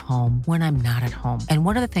taste of home when I'm not at home. And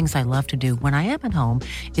one of the things I love to do when I am at home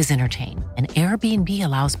is entertain. And Airbnb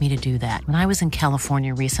allows me to do that. When I was in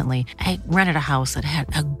California recently, I rented a house that had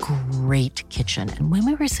a great kitchen. And when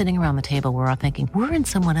we were sitting around the table, we were all thinking, we're in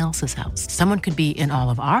someone else's house. Someone could be in all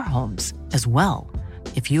of our homes as well.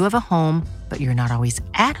 If you have a home, but you're not always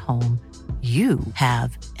at home, you have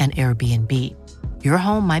an Airbnb. Your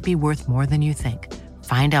home might be worth more than you think.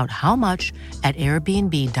 Find out how much at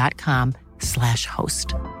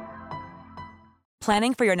airbnb.com/host.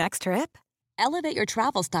 Planning for your next trip? Elevate your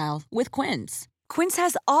travel style with Quince. Quince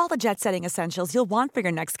has all the jet-setting essentials you'll want for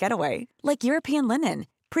your next getaway, like European linen,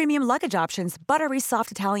 premium luggage options, buttery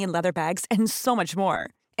soft Italian leather bags, and so much more.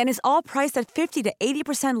 And is all priced at 50 to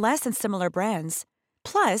 80% less than similar brands.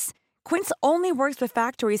 Plus, Quince only works with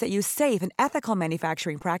factories that use safe and ethical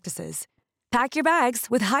manufacturing practices. Pack your bags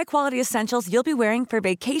with high-quality essentials you'll be wearing for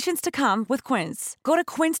vacations to come with Quince. Go to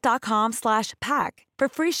quince.com/pack for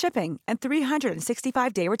free shipping and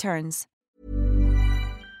 365-day returns.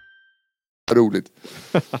 Roligt.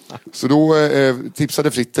 Så då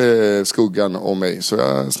tipsade Fritte Skuggan om mig, så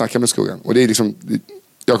jag snackade med Skuggan. Och det är liksom,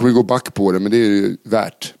 jag kommer gå back på det, men det är ju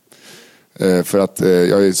värt. För att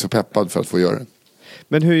jag är så peppad för att få göra det.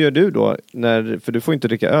 Men hur gör du då? För du får inte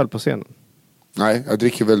dricka öl på scenen. Nej, jag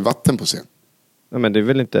dricker väl vatten på scen. Ja, men det är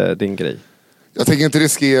väl inte din grej? Jag tänker inte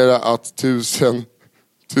riskera att 1000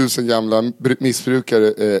 gamla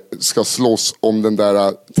missbrukare ska slåss om den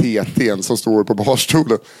där TT:n som står på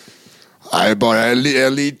barstolen. Nej, bara en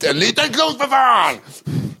liten klot för fan!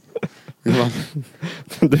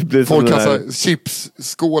 Folk kastar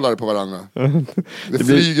chipsskålar på varandra. Det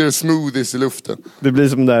flyger smoothies i luften. Det blir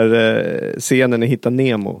som där scenen i Hitta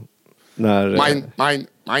Nemo. När, mine.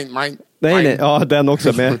 Nej, ja den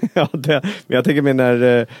också. Men jag tänker mig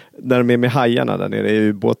när de är med hajarna där nere i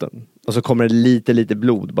ubåten. Och så kommer det lite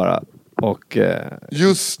blod bara. Och,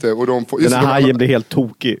 just det. Och den här hajen blir helt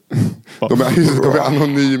tokig. De är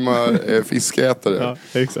anonyma fiskätare. Ja,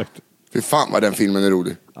 exakt. Fy fan vad den filmen är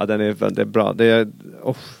rolig. Ja, den är väldigt bra. Det är,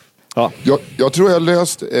 ja. Jag tror jag har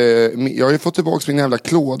löst... jag har ju fått tillbaka min jävla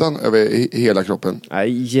klådan över hela kroppen.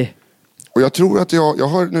 Nej. Och jag tror att jag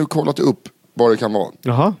har nu kollat upp vad det kan vara.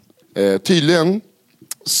 Jaha. Tydligen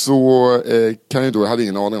så kan jag då... Jag hade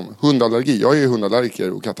ingen aning om. Hundallergi. Jag är ju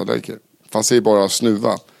hundallergiker och kattallergiker. Fast det är bara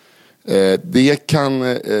snuva. Det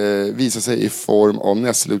kan visa sig i form av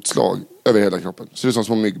nässelutslag över hela kroppen. Så det är som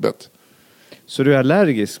små myggbett. Så du är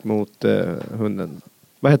allergisk mot hunden?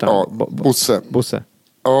 Vad heter han? Ja, Bosse. Bosse.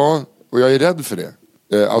 Ja, och jag är rädd för det.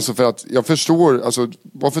 Alltså för att jag förstår, alltså,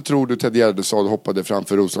 varför tror du Ted Gärdestad hoppade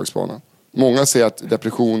framför Roslagsbanan? Många säger att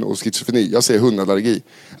depression och schizofreni. Jag säger hundallergi.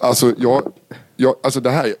 Alltså, alltså det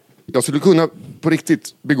här, jag skulle kunna på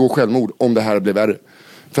riktigt begå självmord om det här blev värre.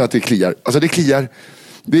 För att det kliar. Alltså det kliar.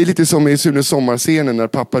 Det är lite som i Sunes sommarscenen när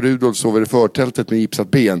pappa Rudolf sover i förtältet med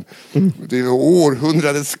gipsat ben. Det är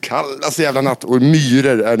århundradets kallaste jävla natt och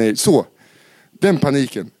myror är ni. Så. Den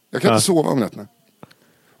paniken. Jag kan inte sova om nätterna.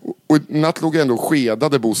 Och natt låg jag ändå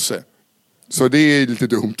skedade Bosse. Så det är lite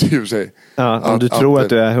dumt i och för sig. Ja, om du tror att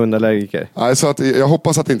du är hundallergiker. Nej, så att, jag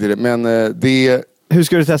hoppas att det inte är det. Men det... Hur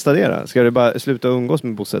ska du testa det då? Ska du bara sluta umgås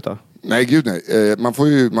med Bosse då? Nej, gud nej.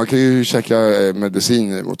 Man kan ju checka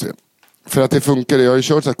medicin mot det. För att det funkar. Jag har ju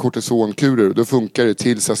kört kortisonkurer. Och då funkar det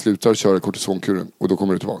tills jag slutar köra kortisonkuren. Och då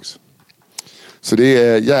kommer det tillbaks. Så det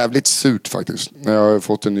är jävligt surt faktiskt. När jag har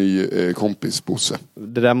fått en ny kompis, Bosse.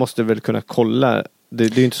 Det där måste du väl kunna kolla. Det är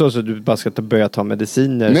ju inte så att du bara ska börja ta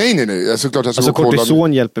mediciner. Nej. Såklart jag ska alltså kolla.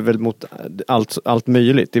 kortison hjälper väl mot allt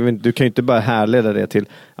möjligt. Du kan ju inte bara härleda det till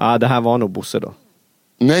det här var nog Bosse då.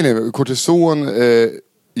 Nej. Kortison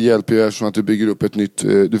hjälper ju eftersom att du bygger upp ett nytt...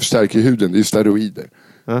 du förstärker huden. Det är ju steroider.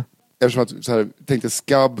 Eftersom att, så här, tänkte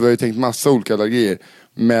skabb, jag har ju tänkt massa olika allergier.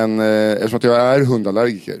 Men eftersom att jag är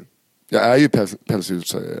hundallergiker. Jag är ju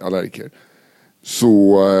pälsdjursallergiker.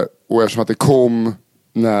 Så, och eftersom att det kom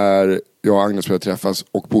när jag och Agnes började träffas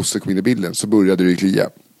och Bosse kom in i bilden så började det ju klia.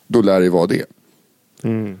 Då lär det vara det.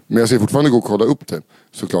 Men jag ska fortfarande gå och kolla upp det,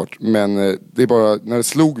 såklart. Men det är bara, när det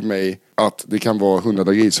slog mig att det kan vara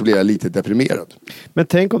hundallergi så blev jag lite deprimerad. Men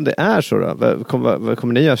tänk om det är så då?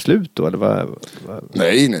 Kommer ni göra slut då? Eller vad?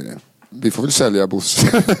 Nej. Vi får väl sälja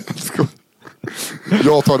Bosse.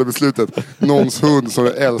 Jag tar det beslutet. Någons hund som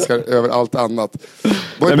jag älskar över allt annat.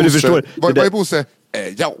 Vad är Bosse? Du förstår, vad är Bosse?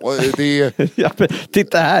 Ja, det är... ja, men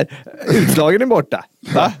titta här. Utslagen är borta.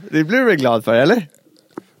 Va? Det blir du väl glad för, eller?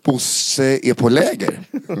 Bosse är på läger.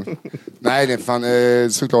 Nej, fan,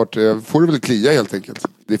 såklart får du väl klia helt enkelt.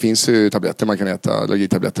 Det finns ju tabletter man kan äta,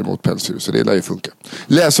 allergitabletter mot pälsdjur, så det lär ju funka.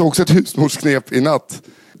 Läser också ett husmorsknep i natt.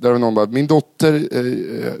 Där var någon bara, min dotter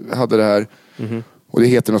hade det här. Och det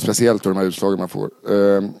heter något speciellt då, de här utslagen man får.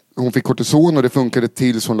 Hon fick kortison och det funkade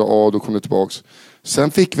tills hon la av och kom tillbaks.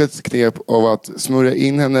 Sen fick vi ett knep av att smörja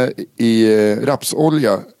in henne i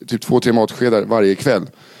rapsolja. Typ 2-3 matskedar varje kväll.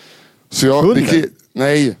 Så jag...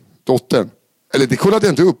 Nej, dottern. Eller det kollade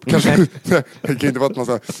jag inte upp. Kanske det kan inte vara att man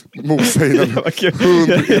ska mosa in en hund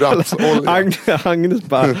i rapsolja. Agnes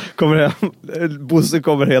bara kommer hem. Bosse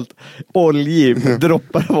kommer helt oljig.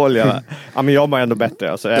 Droppar av olja. Ja, men jag mår ändå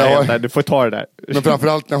bättre. Alltså. Du får ta det där. Men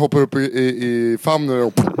framförallt när jag hoppar upp i famnen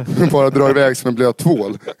och bara drar iväg som en blöt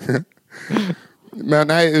tvål. Men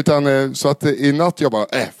nej, utan så att i natt jag bara,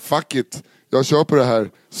 fuck it. Jag kör på det här.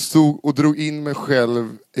 Stod och drog in mig själv,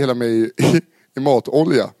 hela mig i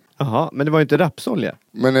matolja. Jaha, men det var ju inte rapsolja.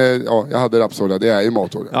 Men ja, jag hade rapsolja, det är ju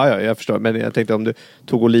matolja. Ja, jag förstår. Men jag tänkte om du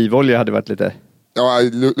tog olivolja hade varit lite... Ja,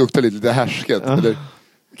 luktar lite härsket. Ja. Eller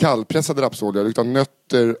kallpressad rapsolja, luktar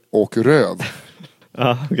nötter och röv.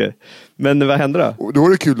 Ja, okej. Men vad hände då? Och då är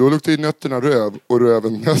det kul, då luktar ju nötterna röv och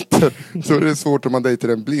röven nötter. Så är det svårt om man dejtar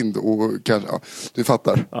en blind och kanske, ja, du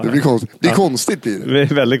fattar. Ja. Det blir konstigt. Det är konstigt blir det. Det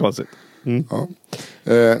är väldigt konstigt. Ja.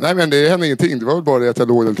 Nej, men det hände ingenting. Det var väl bara det att jag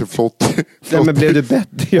låg lite flott. Ja, men blev du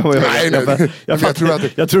bättre?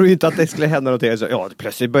 Jag tror inte att det skulle hända någonting. Ja,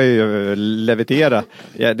 plötsligt började jag levitera.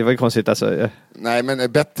 Ja, det var ju konstigt alltså. Nej,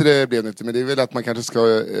 men bättre blev det inte. Men det är väl att man kanske ska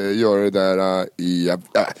göra det där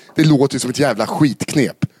det låter ju som ett jävla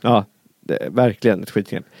skitknep. Ja, det är verkligen ett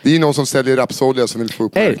skitknep. Det är ju någon som säljer rapsolja som vill få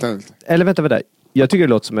upp marknaden. Eller vänta. Jag tycker det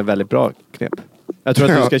låter som en väldigt bra knep. Jag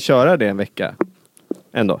tror att du ska köra det en vecka.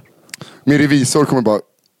 Ändå. Min revisor kommer bara,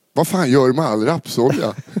 vad fan gör du med all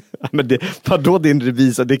rapsolja? Men vadå din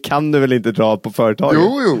revisor? Det kan du väl inte dra på företaget?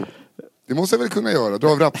 Jo. Det måste jag väl kunna göra. Dra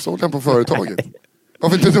av rapsoljan på företaget.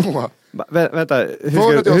 Varför inte då? Vänta,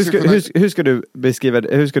 hur ska du beskriva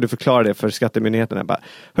det? Hur ska du förklara det för skattemyndigheterna? Bara,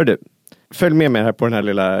 hör du, följ med mig här på den här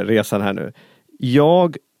lilla resan här nu.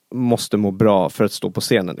 Jag måste må bra för att stå på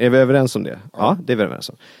scenen. Är vi överens om det? Ja, det är vi överens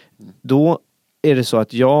om. Då är det så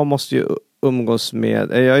att jag måste ju umgås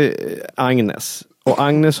med Agnes. Och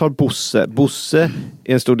Agnes har Bosse. Bosse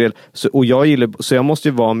är en stor del. Och jag gillar, så jag måste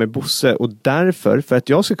ju vara med Bosse. Och därför, för att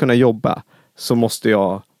jag ska kunna jobba, så måste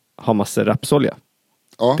jag ha massor rapsolja.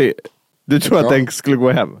 Ja. Du tror att den skulle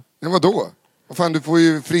gå hem? Ja, vadå? Vad fan, du får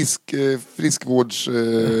ju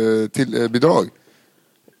friskvårdsbidrag.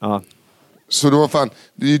 Ja. Så då fan,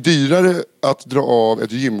 det är ju dyrare att dra av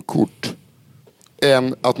ett gymkort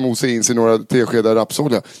än att mosa in sig några teskedar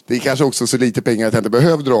rapsolja. Det är kanske också så lite pengar att jag inte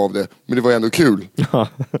behövde dra av det. Men det var ändå kul. Ja.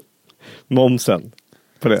 Momsen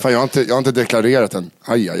på det. Fan, jag har inte deklarerat den.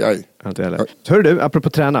 Aj. Jag har inte heller. Hör du, apropå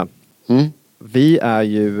träna. Vi är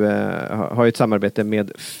ju, har ju ett samarbete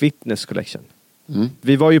med Fitness Collection.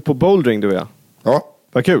 Vi var ju på bouldering, du och jag. Ja.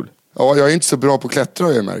 Vad kul. Ja, jag är inte så bra på att klättra,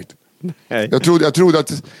 har jag märkt. Nej. Jag trodde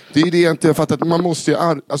att det är det jag inte har fattat. Man måste ju,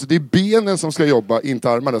 alltså det är benen som ska jobba, inte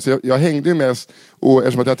armarna. Så jag hängde ju mest, och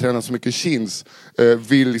eftersom att jag tränar så mycket chins,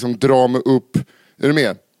 vill liksom dra mig upp. Är du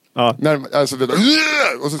med? Ja. Alltså,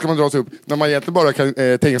 och så ska man dra sig upp. När man egentligen bara kan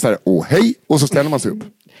tänka så här: åh hej, och så ställer man sig upp.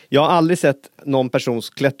 Jag har aldrig sett någon person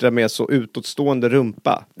klättra med så utåtstående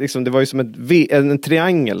rumpa. Liksom, det var ju som en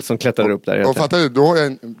triangel som klättrade upp där. Och fattar du, då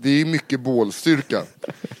har det är mycket bålstyrka.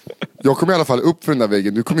 Jag kom i alla fall upp för den där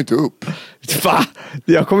väggen, du kom inte upp. Va?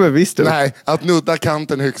 Jag kommer visst upp. Nej, att nudda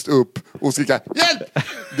kanten högst upp och skrika hjälp!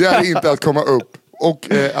 Det är inte att komma upp. Och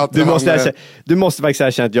att du måste faktiskt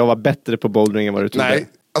erkänna att jag var bättre på bouldering än vad du trodde. Nej,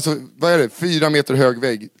 alltså vad är det? 4 meter hög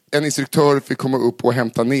vägg. En instruktör fick komma upp och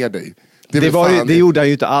hämta ner dig. Det gjorde han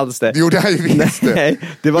ju inte alls det. Det gjorde han ju visst det. Nej,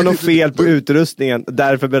 det var något fel på utrustningen.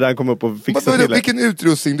 Därför började han komma upp och fixa till det. Vilken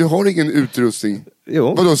utrustning? Du har ingen utrustning.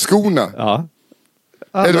 Jo. Vadå, skorna? Ja.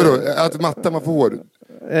 Eller vadå, att matta man får?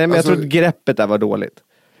 Men jag tror att greppet där var dåligt.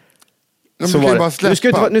 Men så du kan ju bara släppa. Du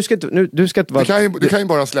ska inte vara... Du kan ju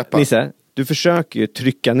bara släppa. Nisse, du försöker ju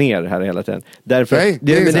trycka ner här hela tiden.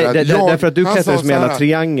 Därför att du klättrade som en jävla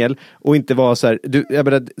triangel och inte var så här... Jag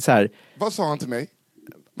började så här... Vad sa han till mig?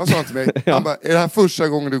 Ja. Han bara, är det här första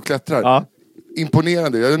gången du klättrar? Ja.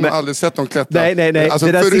 Imponerande, jag har nog aldrig sett någon klättra. Nej. Alltså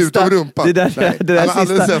det där förutom sista, rumpan. Jag har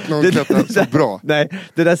aldrig sett någon klättra så bra. Nej,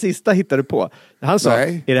 det där sista hittade du på. Han sa,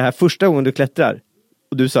 är det här första gången du klättrar?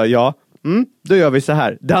 Och du sa ja. Då gör vi så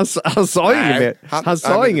här. Han sa inget mer. Han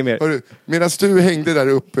sa inget mer. Medan du hängde där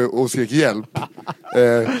uppe och skrek hjälp.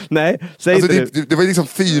 Nej, säg alltså inte det var liksom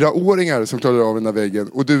 4-åringar som klarade av den där väggen.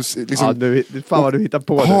 Och du liksom... Ja, fan vad du hittar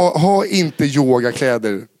på. Ha inte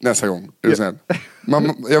yogakläder nästa gång. Är du snäll?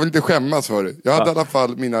 Jag vill inte skämmas för det. Jag hade i alla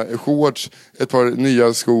fall mina shorts, ett par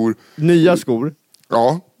nya skor. Nya skor?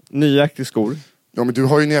 Ja. Nya skor? Ja, men du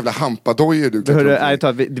har ju en jävla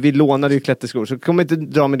hampadojor. Vi lånade ju klätterskor, så kom inte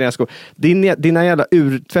dra med dina skor. Dina jävla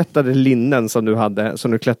urtvättade linnen som du hade,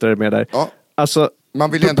 som du klättrade med där. Ja. Alltså,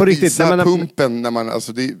 man vill ju ändå visa pumpen när man...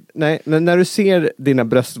 Alltså Nej, men när du ser dina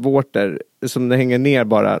bröstvårtor som det hänger ner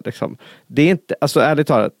bara, liksom, det är inte... Alltså, ärligt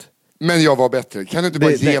talat... Men jag var bättre. Kan du inte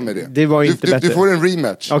bara ge mig det? Det var inte bättre. Du får en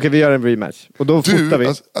rematch. Okej, vi gör en rematch. Och då fotar vi.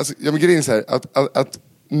 Alltså, jag grejen är så här, att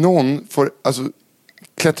någon får... Alltså,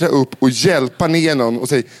 klättra upp och hjälpa ner någon och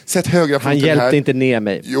säga, sätt högra foten här. Han hjälpte inte ner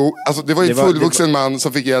mig. Jo, alltså det var en fullvuxen man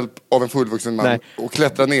som fick hjälp av en fullvuxen man och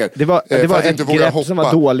klättra ner. Det var ett grepp som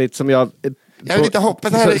var dåligt som jag... Jag vill inte hoppa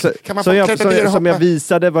så här. Kan man få klättra ner och hoppa? Som jag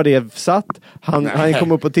visade var det satt. Han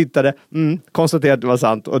kom upp och tittade. Konstaterade att det var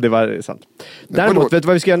sant. Och det var sant. Däremot, vet du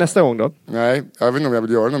vad vi ska göra nästa gång då? Nej, jag vet inte om jag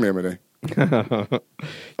vill göra något mer med dig.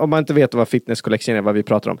 Om man inte vet vad Fitness Collection är, vad vi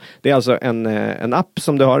pratar om. Det är alltså en app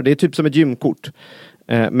som du har. Det är typ som ett gymkort.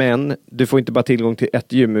 Men du får inte bara tillgång till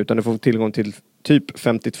ett gym, utan du får tillgång till typ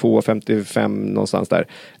 52-55 någonstans där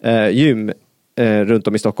gym runt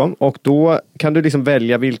om i Stockholm. Och då kan du liksom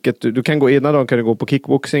välja vilket du kan gå. Ena dagen kan du gå på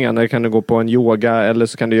kickboxing, eller kan du gå på en yoga, eller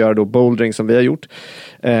så kan du göra då bouldering som vi har gjort.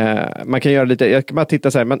 Man kan göra lite, jag kan bara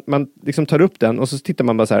titta så här, man liksom tar upp den och så tittar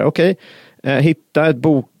man bara så här, okej, hitta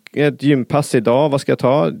ett gympass idag, vad ska jag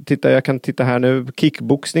ta? Jag kan titta här nu,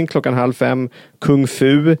 kickboxning 4:30, kung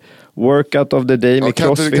fu, workout of the day med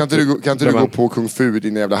crossfit. Kan inte du gå på kung fu,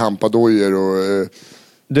 dina jävla hampadojor och...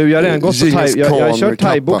 Du, jag har redan gått på thai, jag har kört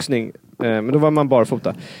thai-boxning, men då var man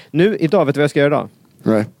barfota. Nu, idag, vet du vad jag ska göra idag?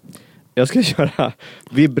 Nej. Jag ska köra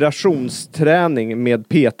vibrationsträning med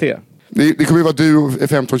PT. Det kommer ju vara du och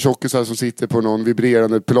 15 tjockisar som sitter på någon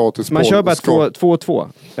vibrerande pilatesboll. Man kör bara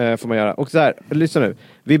 2-2 får man göra. Och så här, lyssna nu.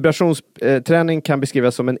 Vibrationsträning kan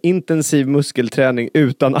beskrivas som en intensiv muskelträning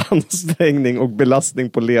utan ansträngning och belastning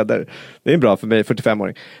på leder. Det är bra för mig,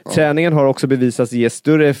 45-åring. Ja. Träningen har också bevisats ge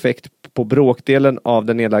större effekt på bråkdelen av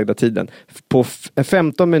den nedlagda tiden. På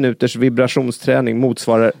 15 minuters vibrationsträning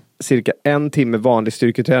motsvarar cirka 1 timme vanlig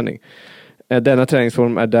styrketräning. Denna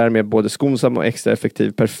träningsform är därmed både skonsam och extra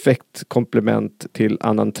effektiv. Perfekt komplement till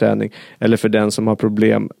annan träning. Eller för den som har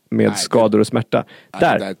problem med skador och smärta.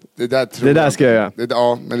 Det där ska jag göra.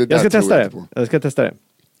 Jag ska testa det. Jag ska testa det.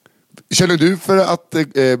 Känner du för att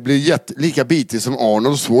bli lika bitig som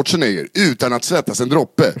Arnold Schwarzenegger utan att svettas en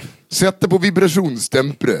droppe? Sätt det på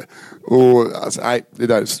vibrationsstämpre. Och alltså, nej, det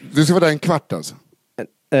där. Du ska vara där en kvart alltså.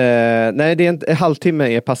 Nej, det är en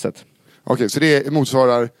halvtimme är passet. Okej, så det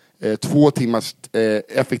motsvarar 2 timmars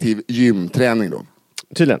effektiv gymträning då.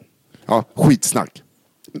 Tydligen. Ja, skitsnack.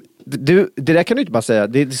 Det där kan du inte bara säga.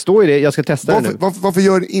 Det står ju det, jag ska testa det nu. Varför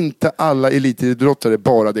gör inte alla elitidrottare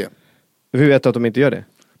bara det? Hur vet du att de inte gör det?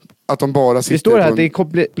 Att de bara sitter. Det står här på att det är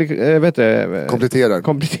kompletterar.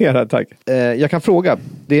 Kompletterar, tack. Jag kan fråga.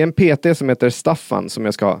 Det är en PT som heter Staffan som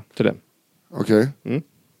jag ska ha till det. Okej.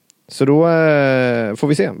 Så då får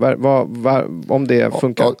vi se om det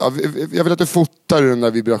funkar. Ja, jag vill att du fotar hur den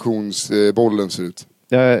där vibrationsbollen ser ut.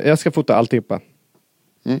 Jag ska fota alltihopa.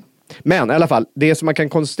 Men i alla fall, det som man kan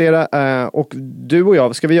konstatera, och du och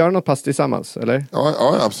jag, ska vi göra något pass tillsammans, eller?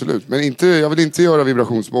 Ja, absolut. Men jag vill inte göra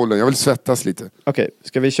vibrationsbollen, jag vill svettas lite. Okej,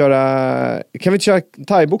 kan vi inte köra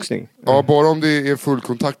thai-boxning? Ja, bara om det är full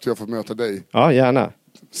kontakt och jag får möta dig. Ja, gärna.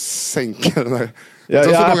 Sänka den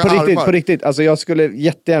här. På riktigt. Alltså jag skulle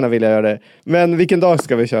jättegärna vilja göra det. Men vilken dag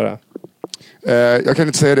ska vi köra? Jag kan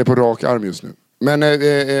inte säga det på rak arm just nu. Men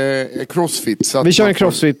crossfit. Så vi kör en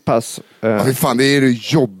crossfit-pass. Ja, fan, det är det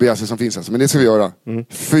jobbigaste som finns alltså. Men det ska vi göra.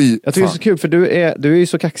 Fy jag tycker det är så kul, för du är ju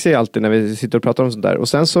så kaxig alltid när vi sitter och pratar om sånt där. Och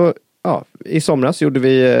sen så, i somras gjorde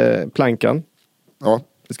vi plankan. Ja.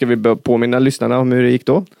 Ska vi påminna lyssnarna om hur det gick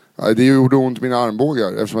då? Ja, det gjorde ont i mina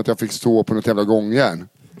armbågar eftersom att jag fick stå på något jävla gångjärn.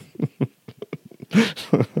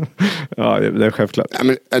 Ja, det är självklart. Ja,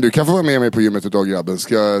 men, du kan få vara med mig på gymmet idag, grabben.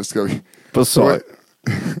 Ska vi... På så?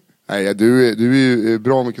 Nej, du är ju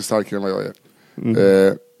bra mycket starkare än vad jag är.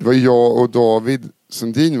 Det var jag och David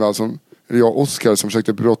Sundin, va, eller jag och Oskar som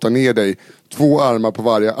försökte brotta ner dig. 2 armar på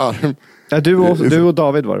varje arm. Ja, du och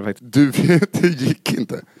David var det faktiskt. Du vet, det gick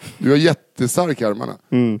inte. Du har jättestarka armarna.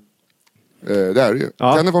 Det är det ju.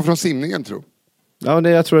 Ja. Kan det vara från simningen, tror? Ja,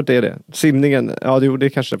 jag tror att det är det. Simningen, det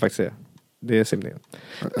kanske det faktiskt är. Det är simningen.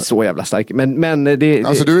 Så jävla stark. Men det...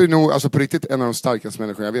 Alltså du är nog på riktigt en av de starkaste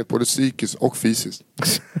människorna jag vet. Både psykiskt och fysiskt.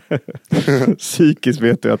 Psykiskt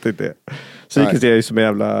vet du att det inte är. Psykiskt är ju som en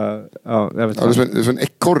jävla... Ja, jag vet inte. Det är som en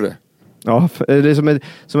ekorre. Ja, det är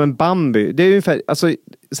som en Bambi. Det är ungefär... Alltså,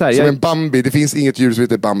 så här, en Bambi. Det finns inget djur som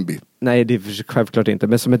heter Bambi. Nej, det är självklart inte.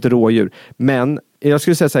 Men som ett rådjur. Men jag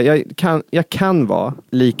skulle säga så här. Jag kan vara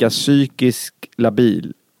lika psykisk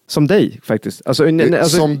labil som dig faktiskt. Alltså,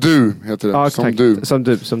 som du heter det. Ja, som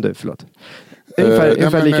du, förlåt.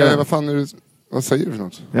 Ungefär lika. Vad fan är det, vad säger du för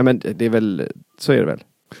något? Ja, men det är väl, så är det väl.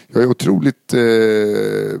 Jag är otroligt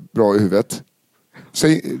bra i huvudet.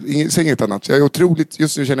 Säg inget annat.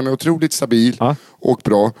 Just nu känner jag mig otroligt stabil och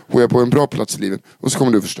bra. Och jag är på en bra plats i livet. Och så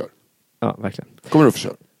kommer du förstöra. Ja, verkligen. Kommer du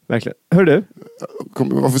förstöra? Verkligen. Hör du?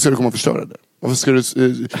 Varför ska du komma och förstöra det? Varför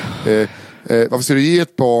ska du ge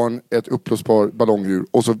ett barn ett uppblåsbar ballongdjur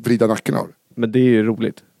och så vrida nacken av? Men det är ju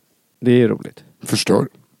roligt. Det är roligt. Förstör.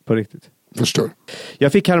 På riktigt. Förstör.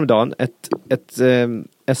 Jag fick häromdagen ett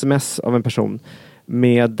sms av en person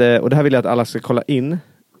med, och det här vill jag att alla ska kolla in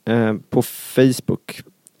på Facebook.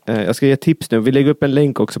 Jag ska ge tips nu. Vi lägger upp en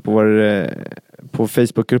länk också på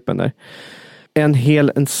Facebookgruppen där.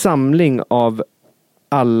 En samling av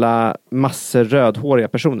alla massor rödhåriga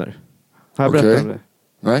personer. Har jag berättat om det?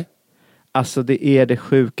 Nej. Alltså det är det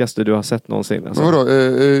sjukaste du har sett någonsin. Alltså. Men vadå?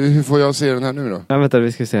 Hur får jag se den här nu då? Ja, vänta,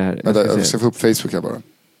 vi ska se här. Jag ska få upp Facebook här bara.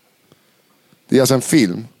 Det är alltså en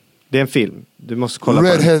film. Det är en film. Du måste kolla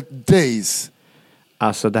Red på Hat Days.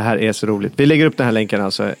 Alltså det här är så roligt. Vi lägger upp den här länken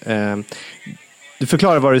alltså. Du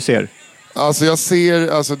förklarar vad du ser. Alltså jag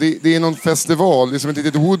ser, det är någon festival, det är som ett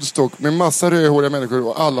litet Woodstock med massa rödhåriga människor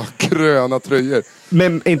och alla gröna tröjor.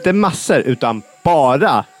 Men inte massor, utan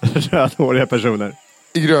bara rödhåriga personer.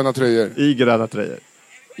 I gröna tröjor. I gröna tröjor.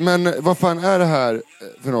 Men vad fan är det här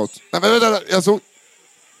för något? Nej, men vänta, alltså,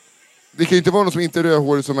 det kan ju inte vara någon som inte är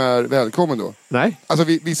rödhårig som är välkommen då. Nej. Alltså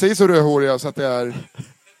vi säger så rödhåriga så att det är...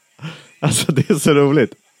 Alltså det är så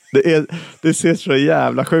roligt. Det ser så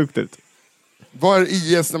jävla sjukt ut. Vad är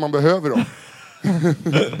IS när man behöver dem?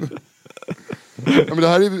 Ja, men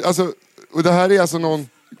det här är alltså någon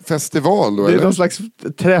festival då, det är eller? Någon slags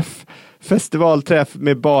festivalträff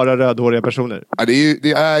med bara rödhåriga personer. Ja,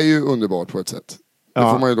 det är ju underbart på ett sätt. Det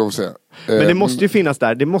får man ju då säga. Men det måste ju finnas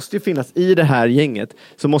där. Det måste ju finnas i det här gänget.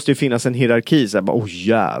 Så måste ju finnas en hierarki. Så här,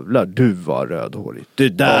 jävlar, du var rödhårig. Det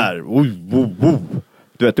där.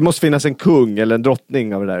 Du vet, det måste finnas en kung eller en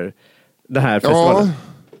drottning av det här festivalen.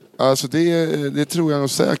 Ja, alltså det tror jag nog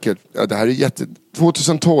säkert. Ja, det här är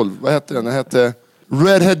 2012, vad hette den? Den hette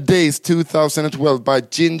Red Hat Days 2012 by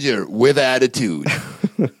Ginger with Attitude.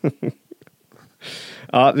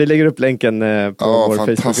 Ja, vi lägger upp länken på vår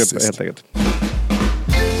Facebookgrupp helt enkelt.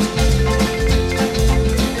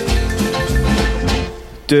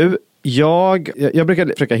 Du, jag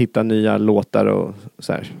brukar försöka hitta nya låtar och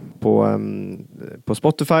så här på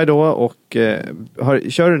Spotify då och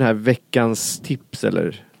kör den här veckans tips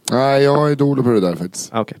eller? Nej, jag är dålig på det där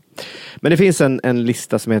faktiskt. Okay. Men det finns en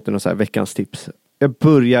lista som heter något så här veckans tips. Jag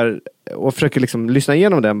börjar och försöker liksom lyssna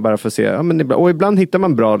igenom den bara för att se. Ja, men och ibland hittar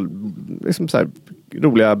man bra, liksom så här,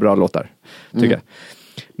 roliga, bra låtar. Tycker jag.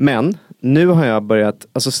 Men nu har jag börjat,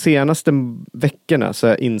 alltså senaste veckorna så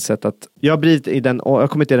har jag insett att jag har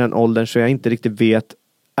kommit till den åldern så jag inte riktigt vet,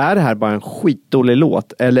 är det här bara en skitdålig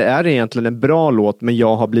låt? Eller är det egentligen en bra låt men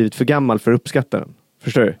jag har blivit för gammal för att uppskatta den?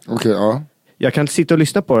 Förstår du? Okej, ja. Jag kan sitta och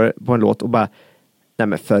lyssna på en låt och bara, nej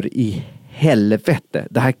men för i helvete,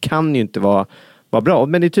 det här kan ju inte vara bra.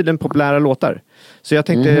 Men det är tydligen populära låtar. Så jag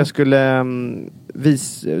tänkte jag skulle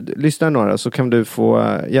lyssna några så kan du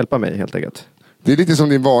få hjälpa mig helt enkelt. Det är lite som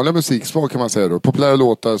din vanliga musiksmak kan man säga då. Populära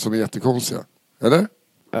låtar som är jättekonstiga. Eller?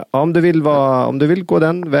 Ja, om du vill gå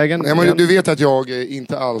den vägen. Ja, men du vet att jag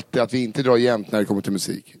inte alltid, att vi inte drar jämnt när det kommer till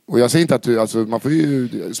musik. Och jag säger inte att alltså, man får ju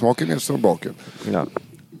smaken är som baken. Ja.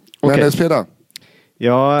 Men Okay. Spela.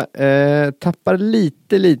 Jag tappar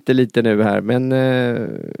lite nu här, men...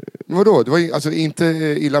 Vadå? Det var alltså inte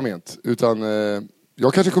illa ment, utan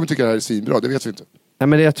jag kanske kommer tycka det här är svinbra, det vet vi inte. Nej,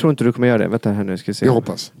 men jag tror inte du kommer göra det. Vänta här nu, ska vi se. Jag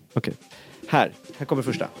hoppas. Okej. Här kommer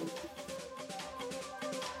första.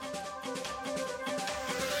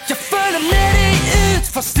 Jag följde med dig ut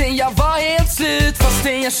fastän jag var helt slut,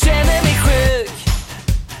 fastän jag kände mig sjuk.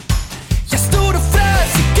 Jag stod och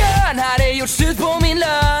frös i kön, hade gjort slut på min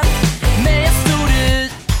lön. Men jag stod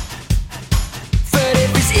ut, för det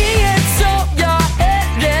finns inget som jag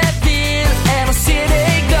hellre vill än att se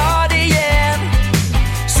dig glad igen.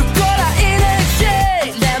 Så kolla in en tjej,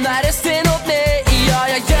 lämna resten åt mig, ja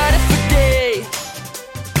jag gör det för dig.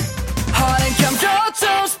 Har en kamrat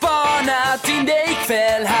som spanat in dig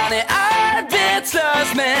ikväll, han är arbetslös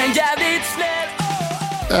men jävligt snäll.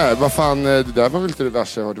 Vad fan, det där var väl inte det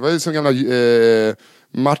värsta jag hört. Det var ju som gamla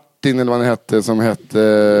Martin eller vad han hette, som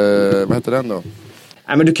hette, vad hette den då?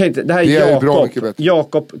 Nej, men du kan inte, det här är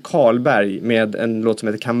Jakob Karlberg med en låt som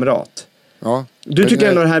heter Kamrat. Ja. Du tycker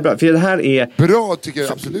ändå det här är bra, för det här är... Bra tycker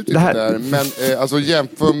jag absolut inte det här. Men alltså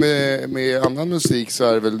jämför med annan musik så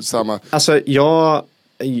är det väl samma. Alltså jag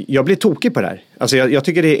blir tokig på det här. Alltså jag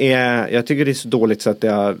tycker det är så dåligt så att det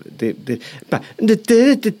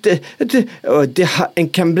har en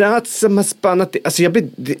kamrat som har spannat. Alltså jag blir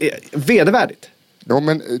vedervärdigt. Ja,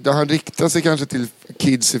 men han riktar sig kanske till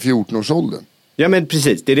kids i 14-årsåldern. Ja, men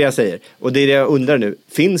precis, det är det jag säger. Och det är det jag undrar nu.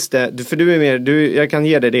 Finns det, för du är mer, jag kan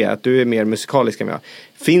ge dig det, att du är mer musikalisk än jag.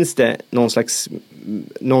 Finns det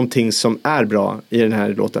någonting som är bra i den här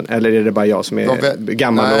låten? Eller är det bara jag som är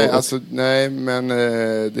gammal? Nej, men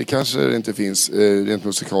det kanske det inte finns rent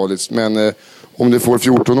musikaliskt. Men om du får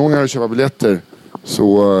 14-åringar att köpa biljetter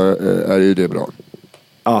så är ju det bra.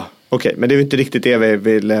 Ja, okej. Men det är ju inte riktigt det vi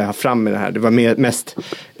vill ha fram med det här. Det var mest,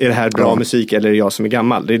 är det här bra musik eller är det jag som är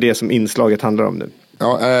gammal? Det är det som inslaget handlar om nu.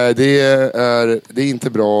 Ja, det är inte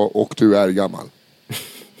bra och du är gammal.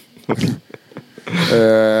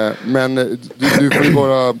 Men du får ju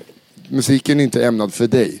bara... Musiken är inte ämnad för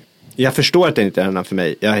dig. Jag förstår att den inte är ämnad för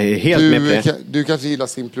mig. Jag är helt med på det. Du kanske gillar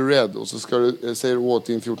Simply Red och så ska säger du åt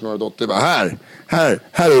din 14-åriga dotter bara, här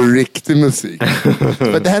är riktig musik.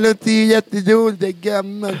 Det här låter ju jättedåligt, det är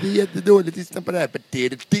gammalt, det är jättedåligt, lyssna på det här.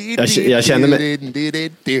 Jag känner mig...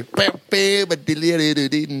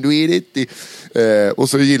 och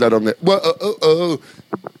så gillar de det.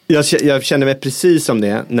 Jag känner mig precis som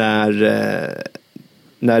det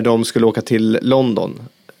när de skulle åka till London,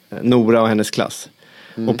 Nora och hennes klass.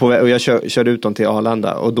 Och jag körde ut dem till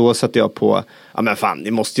Arlanda. Och då satte jag på, ja men fan,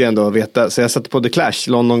 ni måste ju ändå veta. Så jag satte på The Clash,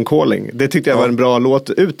 London Calling. Det tyckte jag var en bra låt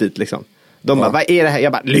ut dit liksom. De bara, vad är det här?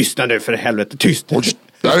 Jag bara, lyssna nu för helvete, tyst.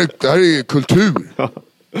 Det här är kultur.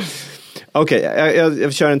 Okej,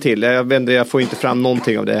 jag kör en till. Jag får inte fram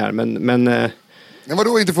någonting av det här. Men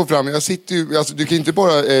vadå inte få fram? Jag sitter ju, alltså, du kan inte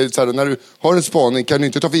bara, så här, när du har en spaning kan du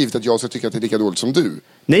inte ta för givet att jag ska tycka att det är lika dåligt som du.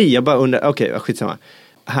 Nej, jag bara undrar, okej, skitsamma.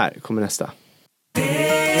 Här kommer nästa.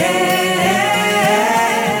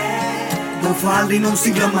 De får aldrig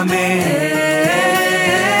någonsin glömma mig.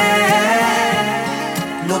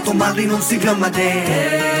 Låt dem aldrig någonsin glömma dig.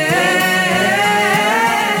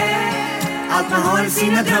 Allt man har är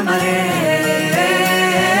sina drömmar.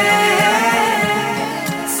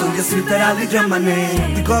 Jag slutar aldrig drömma,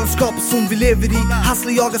 nej. Det galenskap som vi lever i.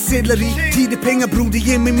 Hasslar, jagar, sedlar i. Tid är pengar, broder,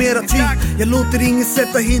 ge mig mera tid. Jag låter ingen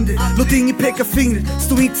sätta hinder. Låt ingen peka fingret.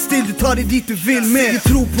 Stå inte still, du tar dig dit du vill med. Säg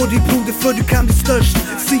tro på din broder för du kan bli störst.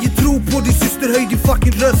 Säg tro på din syster, höj din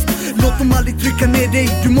fucking röst. Låt dem aldrig trycka ner dig.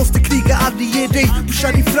 Du måste kriga, aldrig ge dig.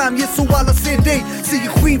 Pusha dig fram, ge så alla ser dig. Säg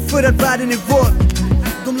skinn för att världen är vår.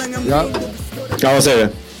 Ja, vad säger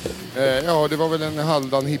du? Ja, det var väl en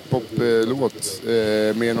halvdan hiphop-låt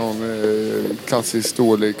med någon klassisk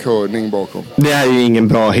dålig körning bakom. Det är ju ingen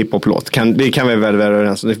bra hiphop-låt. Det kan vi väl vara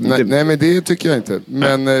överens om. Nej, men det tycker jag inte.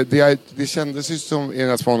 Men det kändes ju som i den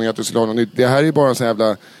här spaningen att du skulle ha något nytt. Det här är bara en sån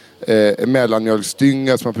jävla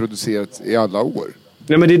mellanmjölksdynga som har producerats i alla år.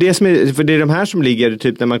 Ja, men det är det som är, för det är de här som ligger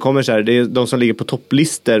typ när man kommer så här, det är de som ligger på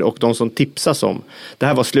topplistor och de som tipsas om. Det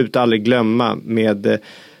här var Sluta aldrig glömma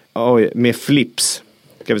med Flips,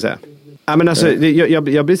 ska vi säga. Ja, men alltså,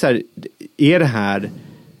 jag blir så här, är det här...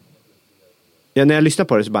 Ja, när jag lyssnar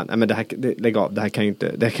på det så bara, nej men lägg av, det här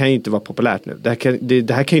kan ju inte vara populärt nu. Det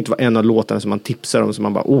här kan ju inte vara en av låtarna som man tipsar om, som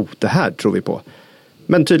man bara, det här tror vi på.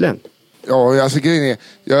 Men tydligen. Ja, alltså grejen är,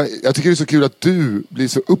 jag tycker det är så kul att du blir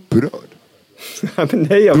så upprörd. Ja, men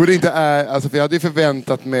nej, Då det inte är, alltså för jag hade ju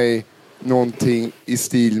förväntat mig någonting i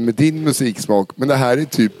stil med din musiksmak, men det här är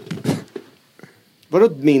typ... Vadå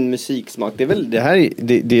min musiksmak? Det är väl, det här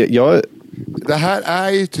Det här är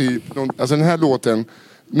ju typ, alltså den här låten,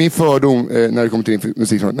 min fördom när det kommer till din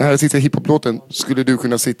musiksmak, den här sista hiphop-låten skulle du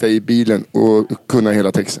kunna sitta i bilen och kunna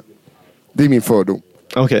hela texten. Det är min fördom.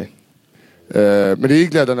 Okej. Men det är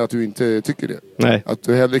glädjande att du inte tycker det. Nej. Att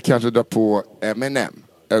du hellre kanske drar på Eminem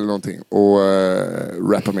eller någonting och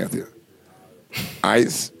rappar med till.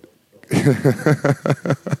 Ice.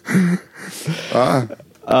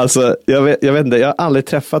 Alltså, jag vet inte, jag har aldrig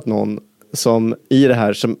träffat någon som i det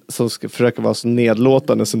här som ska försöka vara så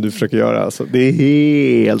nedlåtande som du försöker göra. Alltså, det är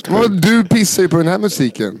helt sjukt. Du pissar ju på den här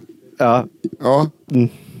musiken. Ja.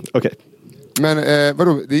 Okej. Men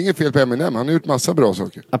vadå, det är inget fel på Eminem. Han har gjort massa bra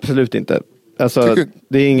saker. Absolut inte. Alltså,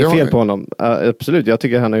 det är inget fel på honom. Absolut, jag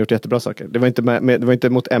tycker han har gjort jättebra saker. Det var inte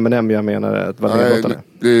mot Eminem jag menade att vara nedlåtande.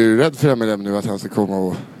 Du är rädd för Eminem nu att han ska komma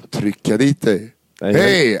och trycka dit dig.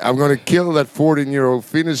 Hey, I'm gonna kill that 14-year-old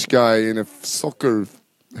Finnish guy in a soccer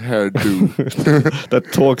hairdo. that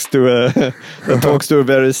talks to a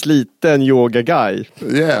very sliten yoga guy.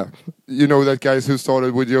 Yeah. You know that guys who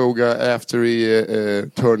started with yoga after he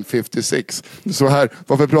turned 56. Så här,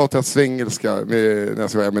 varför pratar jag svengelska när jag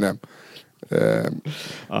säger Eminem?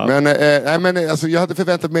 Men alltså, jag hade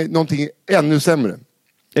förväntat mig någonting ännu sämre.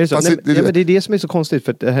 Är det så? Men det är det som är så konstigt,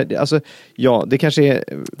 för det här, alltså, ja, det kanske är...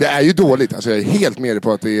 Det är ju dåligt, alltså jag är helt med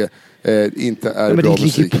på att det inte är bra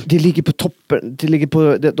musik. Det ligger på toppen, det ligger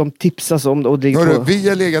på, de tipsas om och det ligger på... Vi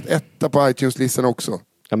har legat etta på iTunes-listan också.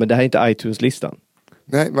 Ja, men det här är inte iTunes-listan.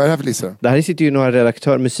 Nej, vad är det här för lista? Det här sitter ju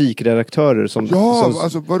några musikredaktörer som... Ja,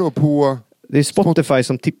 alltså vadå på... Det är Spotify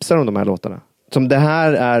som tipsar om de här låtarna. Som det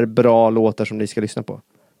här är bra låtar som ni ska lyssna på.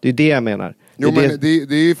 Det är det jag menar. Jo, men det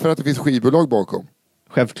är ju för att det finns skivbolag bakom.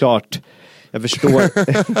 Självklart. Jag förstår.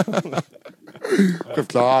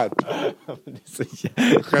 Självklart.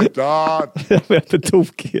 Självklart. Jag är inte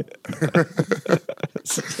tokig.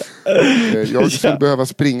 Jag skulle behöva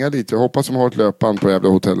springa dit. Jag hoppas de har ett löpband på jävla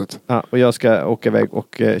hotellet. Ja, och jag ska åka iväg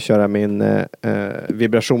och köra min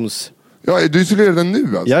vibrations... Ja, du isolerar den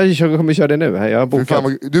nu alltså? Jag kommer köra det nu. Jag har bokat.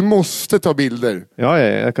 Du måste ta bilder. Ja,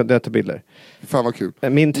 jag kan ta bilder. Fan vad kul.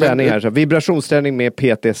 Min träning här, så vibrationsträning med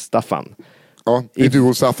PT Staffan. Ja, det är du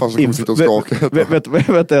och Staffan som kommer sitta och skaka.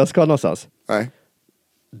 Vet du jag ska någonstans? Nej.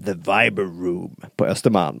 The Viber Room på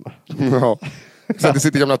Östermalm. Ja. Så det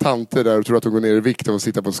sitter gamla tanter där och tror att de går ner i vikt av att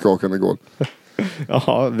sitta på ett skakande golv.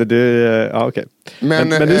 Ja, men du... Ja, okej. Men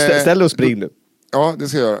du ställ dig och spring nu. Ja, det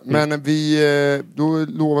ska jag göra. Men då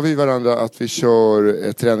lovar vi varandra att vi kör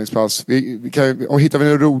ett träningspass. Hittar vi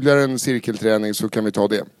något roligare än cirkelträning så kan vi ta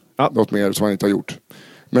det. Ja. Något mer som man inte har gjort.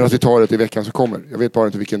 Men att vi tar det i veckan som kommer. Jag vet bara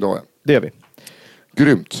inte vilken dag än. Det gör vi.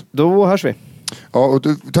 Grymt. Då hörs vi. Ja, och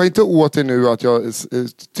ta inte åt dig nu att jag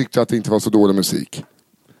tyckte att det inte var så dålig musik.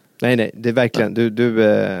 Nej, det är verkligen.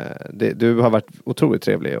 Du har varit otroligt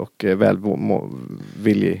trevlig och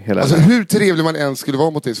välvillig hela tiden. Alltså hur trevlig man än skulle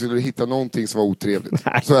vara mot dig skulle du hitta någonting som var otrevligt.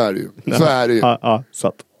 Nej. Så är det ju. Så är det ju. Ja,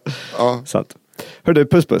 sant. Ja. Sant. Hör du,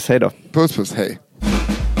 puss, hej då. Puss, hej.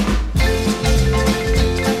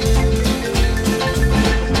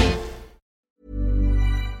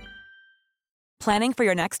 Planning for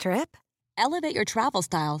your next trip? Elevate your travel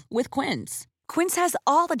style with Quince. Quince has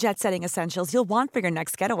all the jet-setting essentials you'll want for your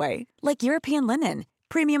next getaway, like European linen,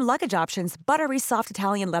 premium luggage options, buttery soft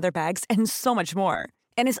Italian leather bags, and so much more.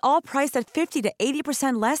 And is all priced at 50 to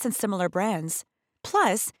 80% less than similar brands.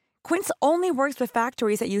 Plus, Quince only works with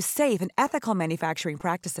factories that use safe and ethical manufacturing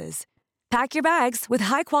practices. Pack your bags with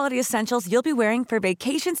high-quality essentials you'll be wearing for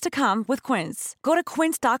vacations to come with Quince. Go to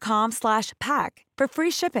quince.com/pack for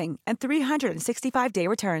free shipping and 365-day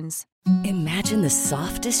returns. Imagine the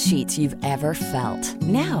softest sheets you've ever felt.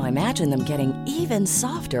 Now imagine them getting even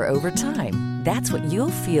softer over time. That's what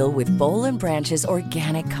you'll feel with Boll & Branch's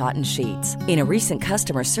organic cotton sheets. In a recent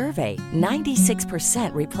customer survey,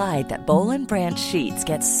 96% replied that Boll & Branch sheets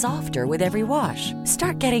get softer with every wash.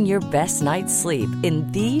 Start getting your best night's sleep in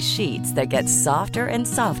these sheets that get softer and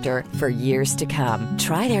softer for years to come.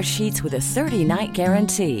 Try their sheets with a 30-night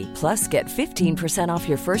guarantee. Plus, get 15% off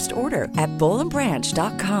your first order at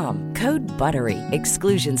bollandbranch.com. Code BUTTERY.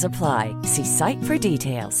 Exclusions apply. See site for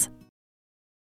details.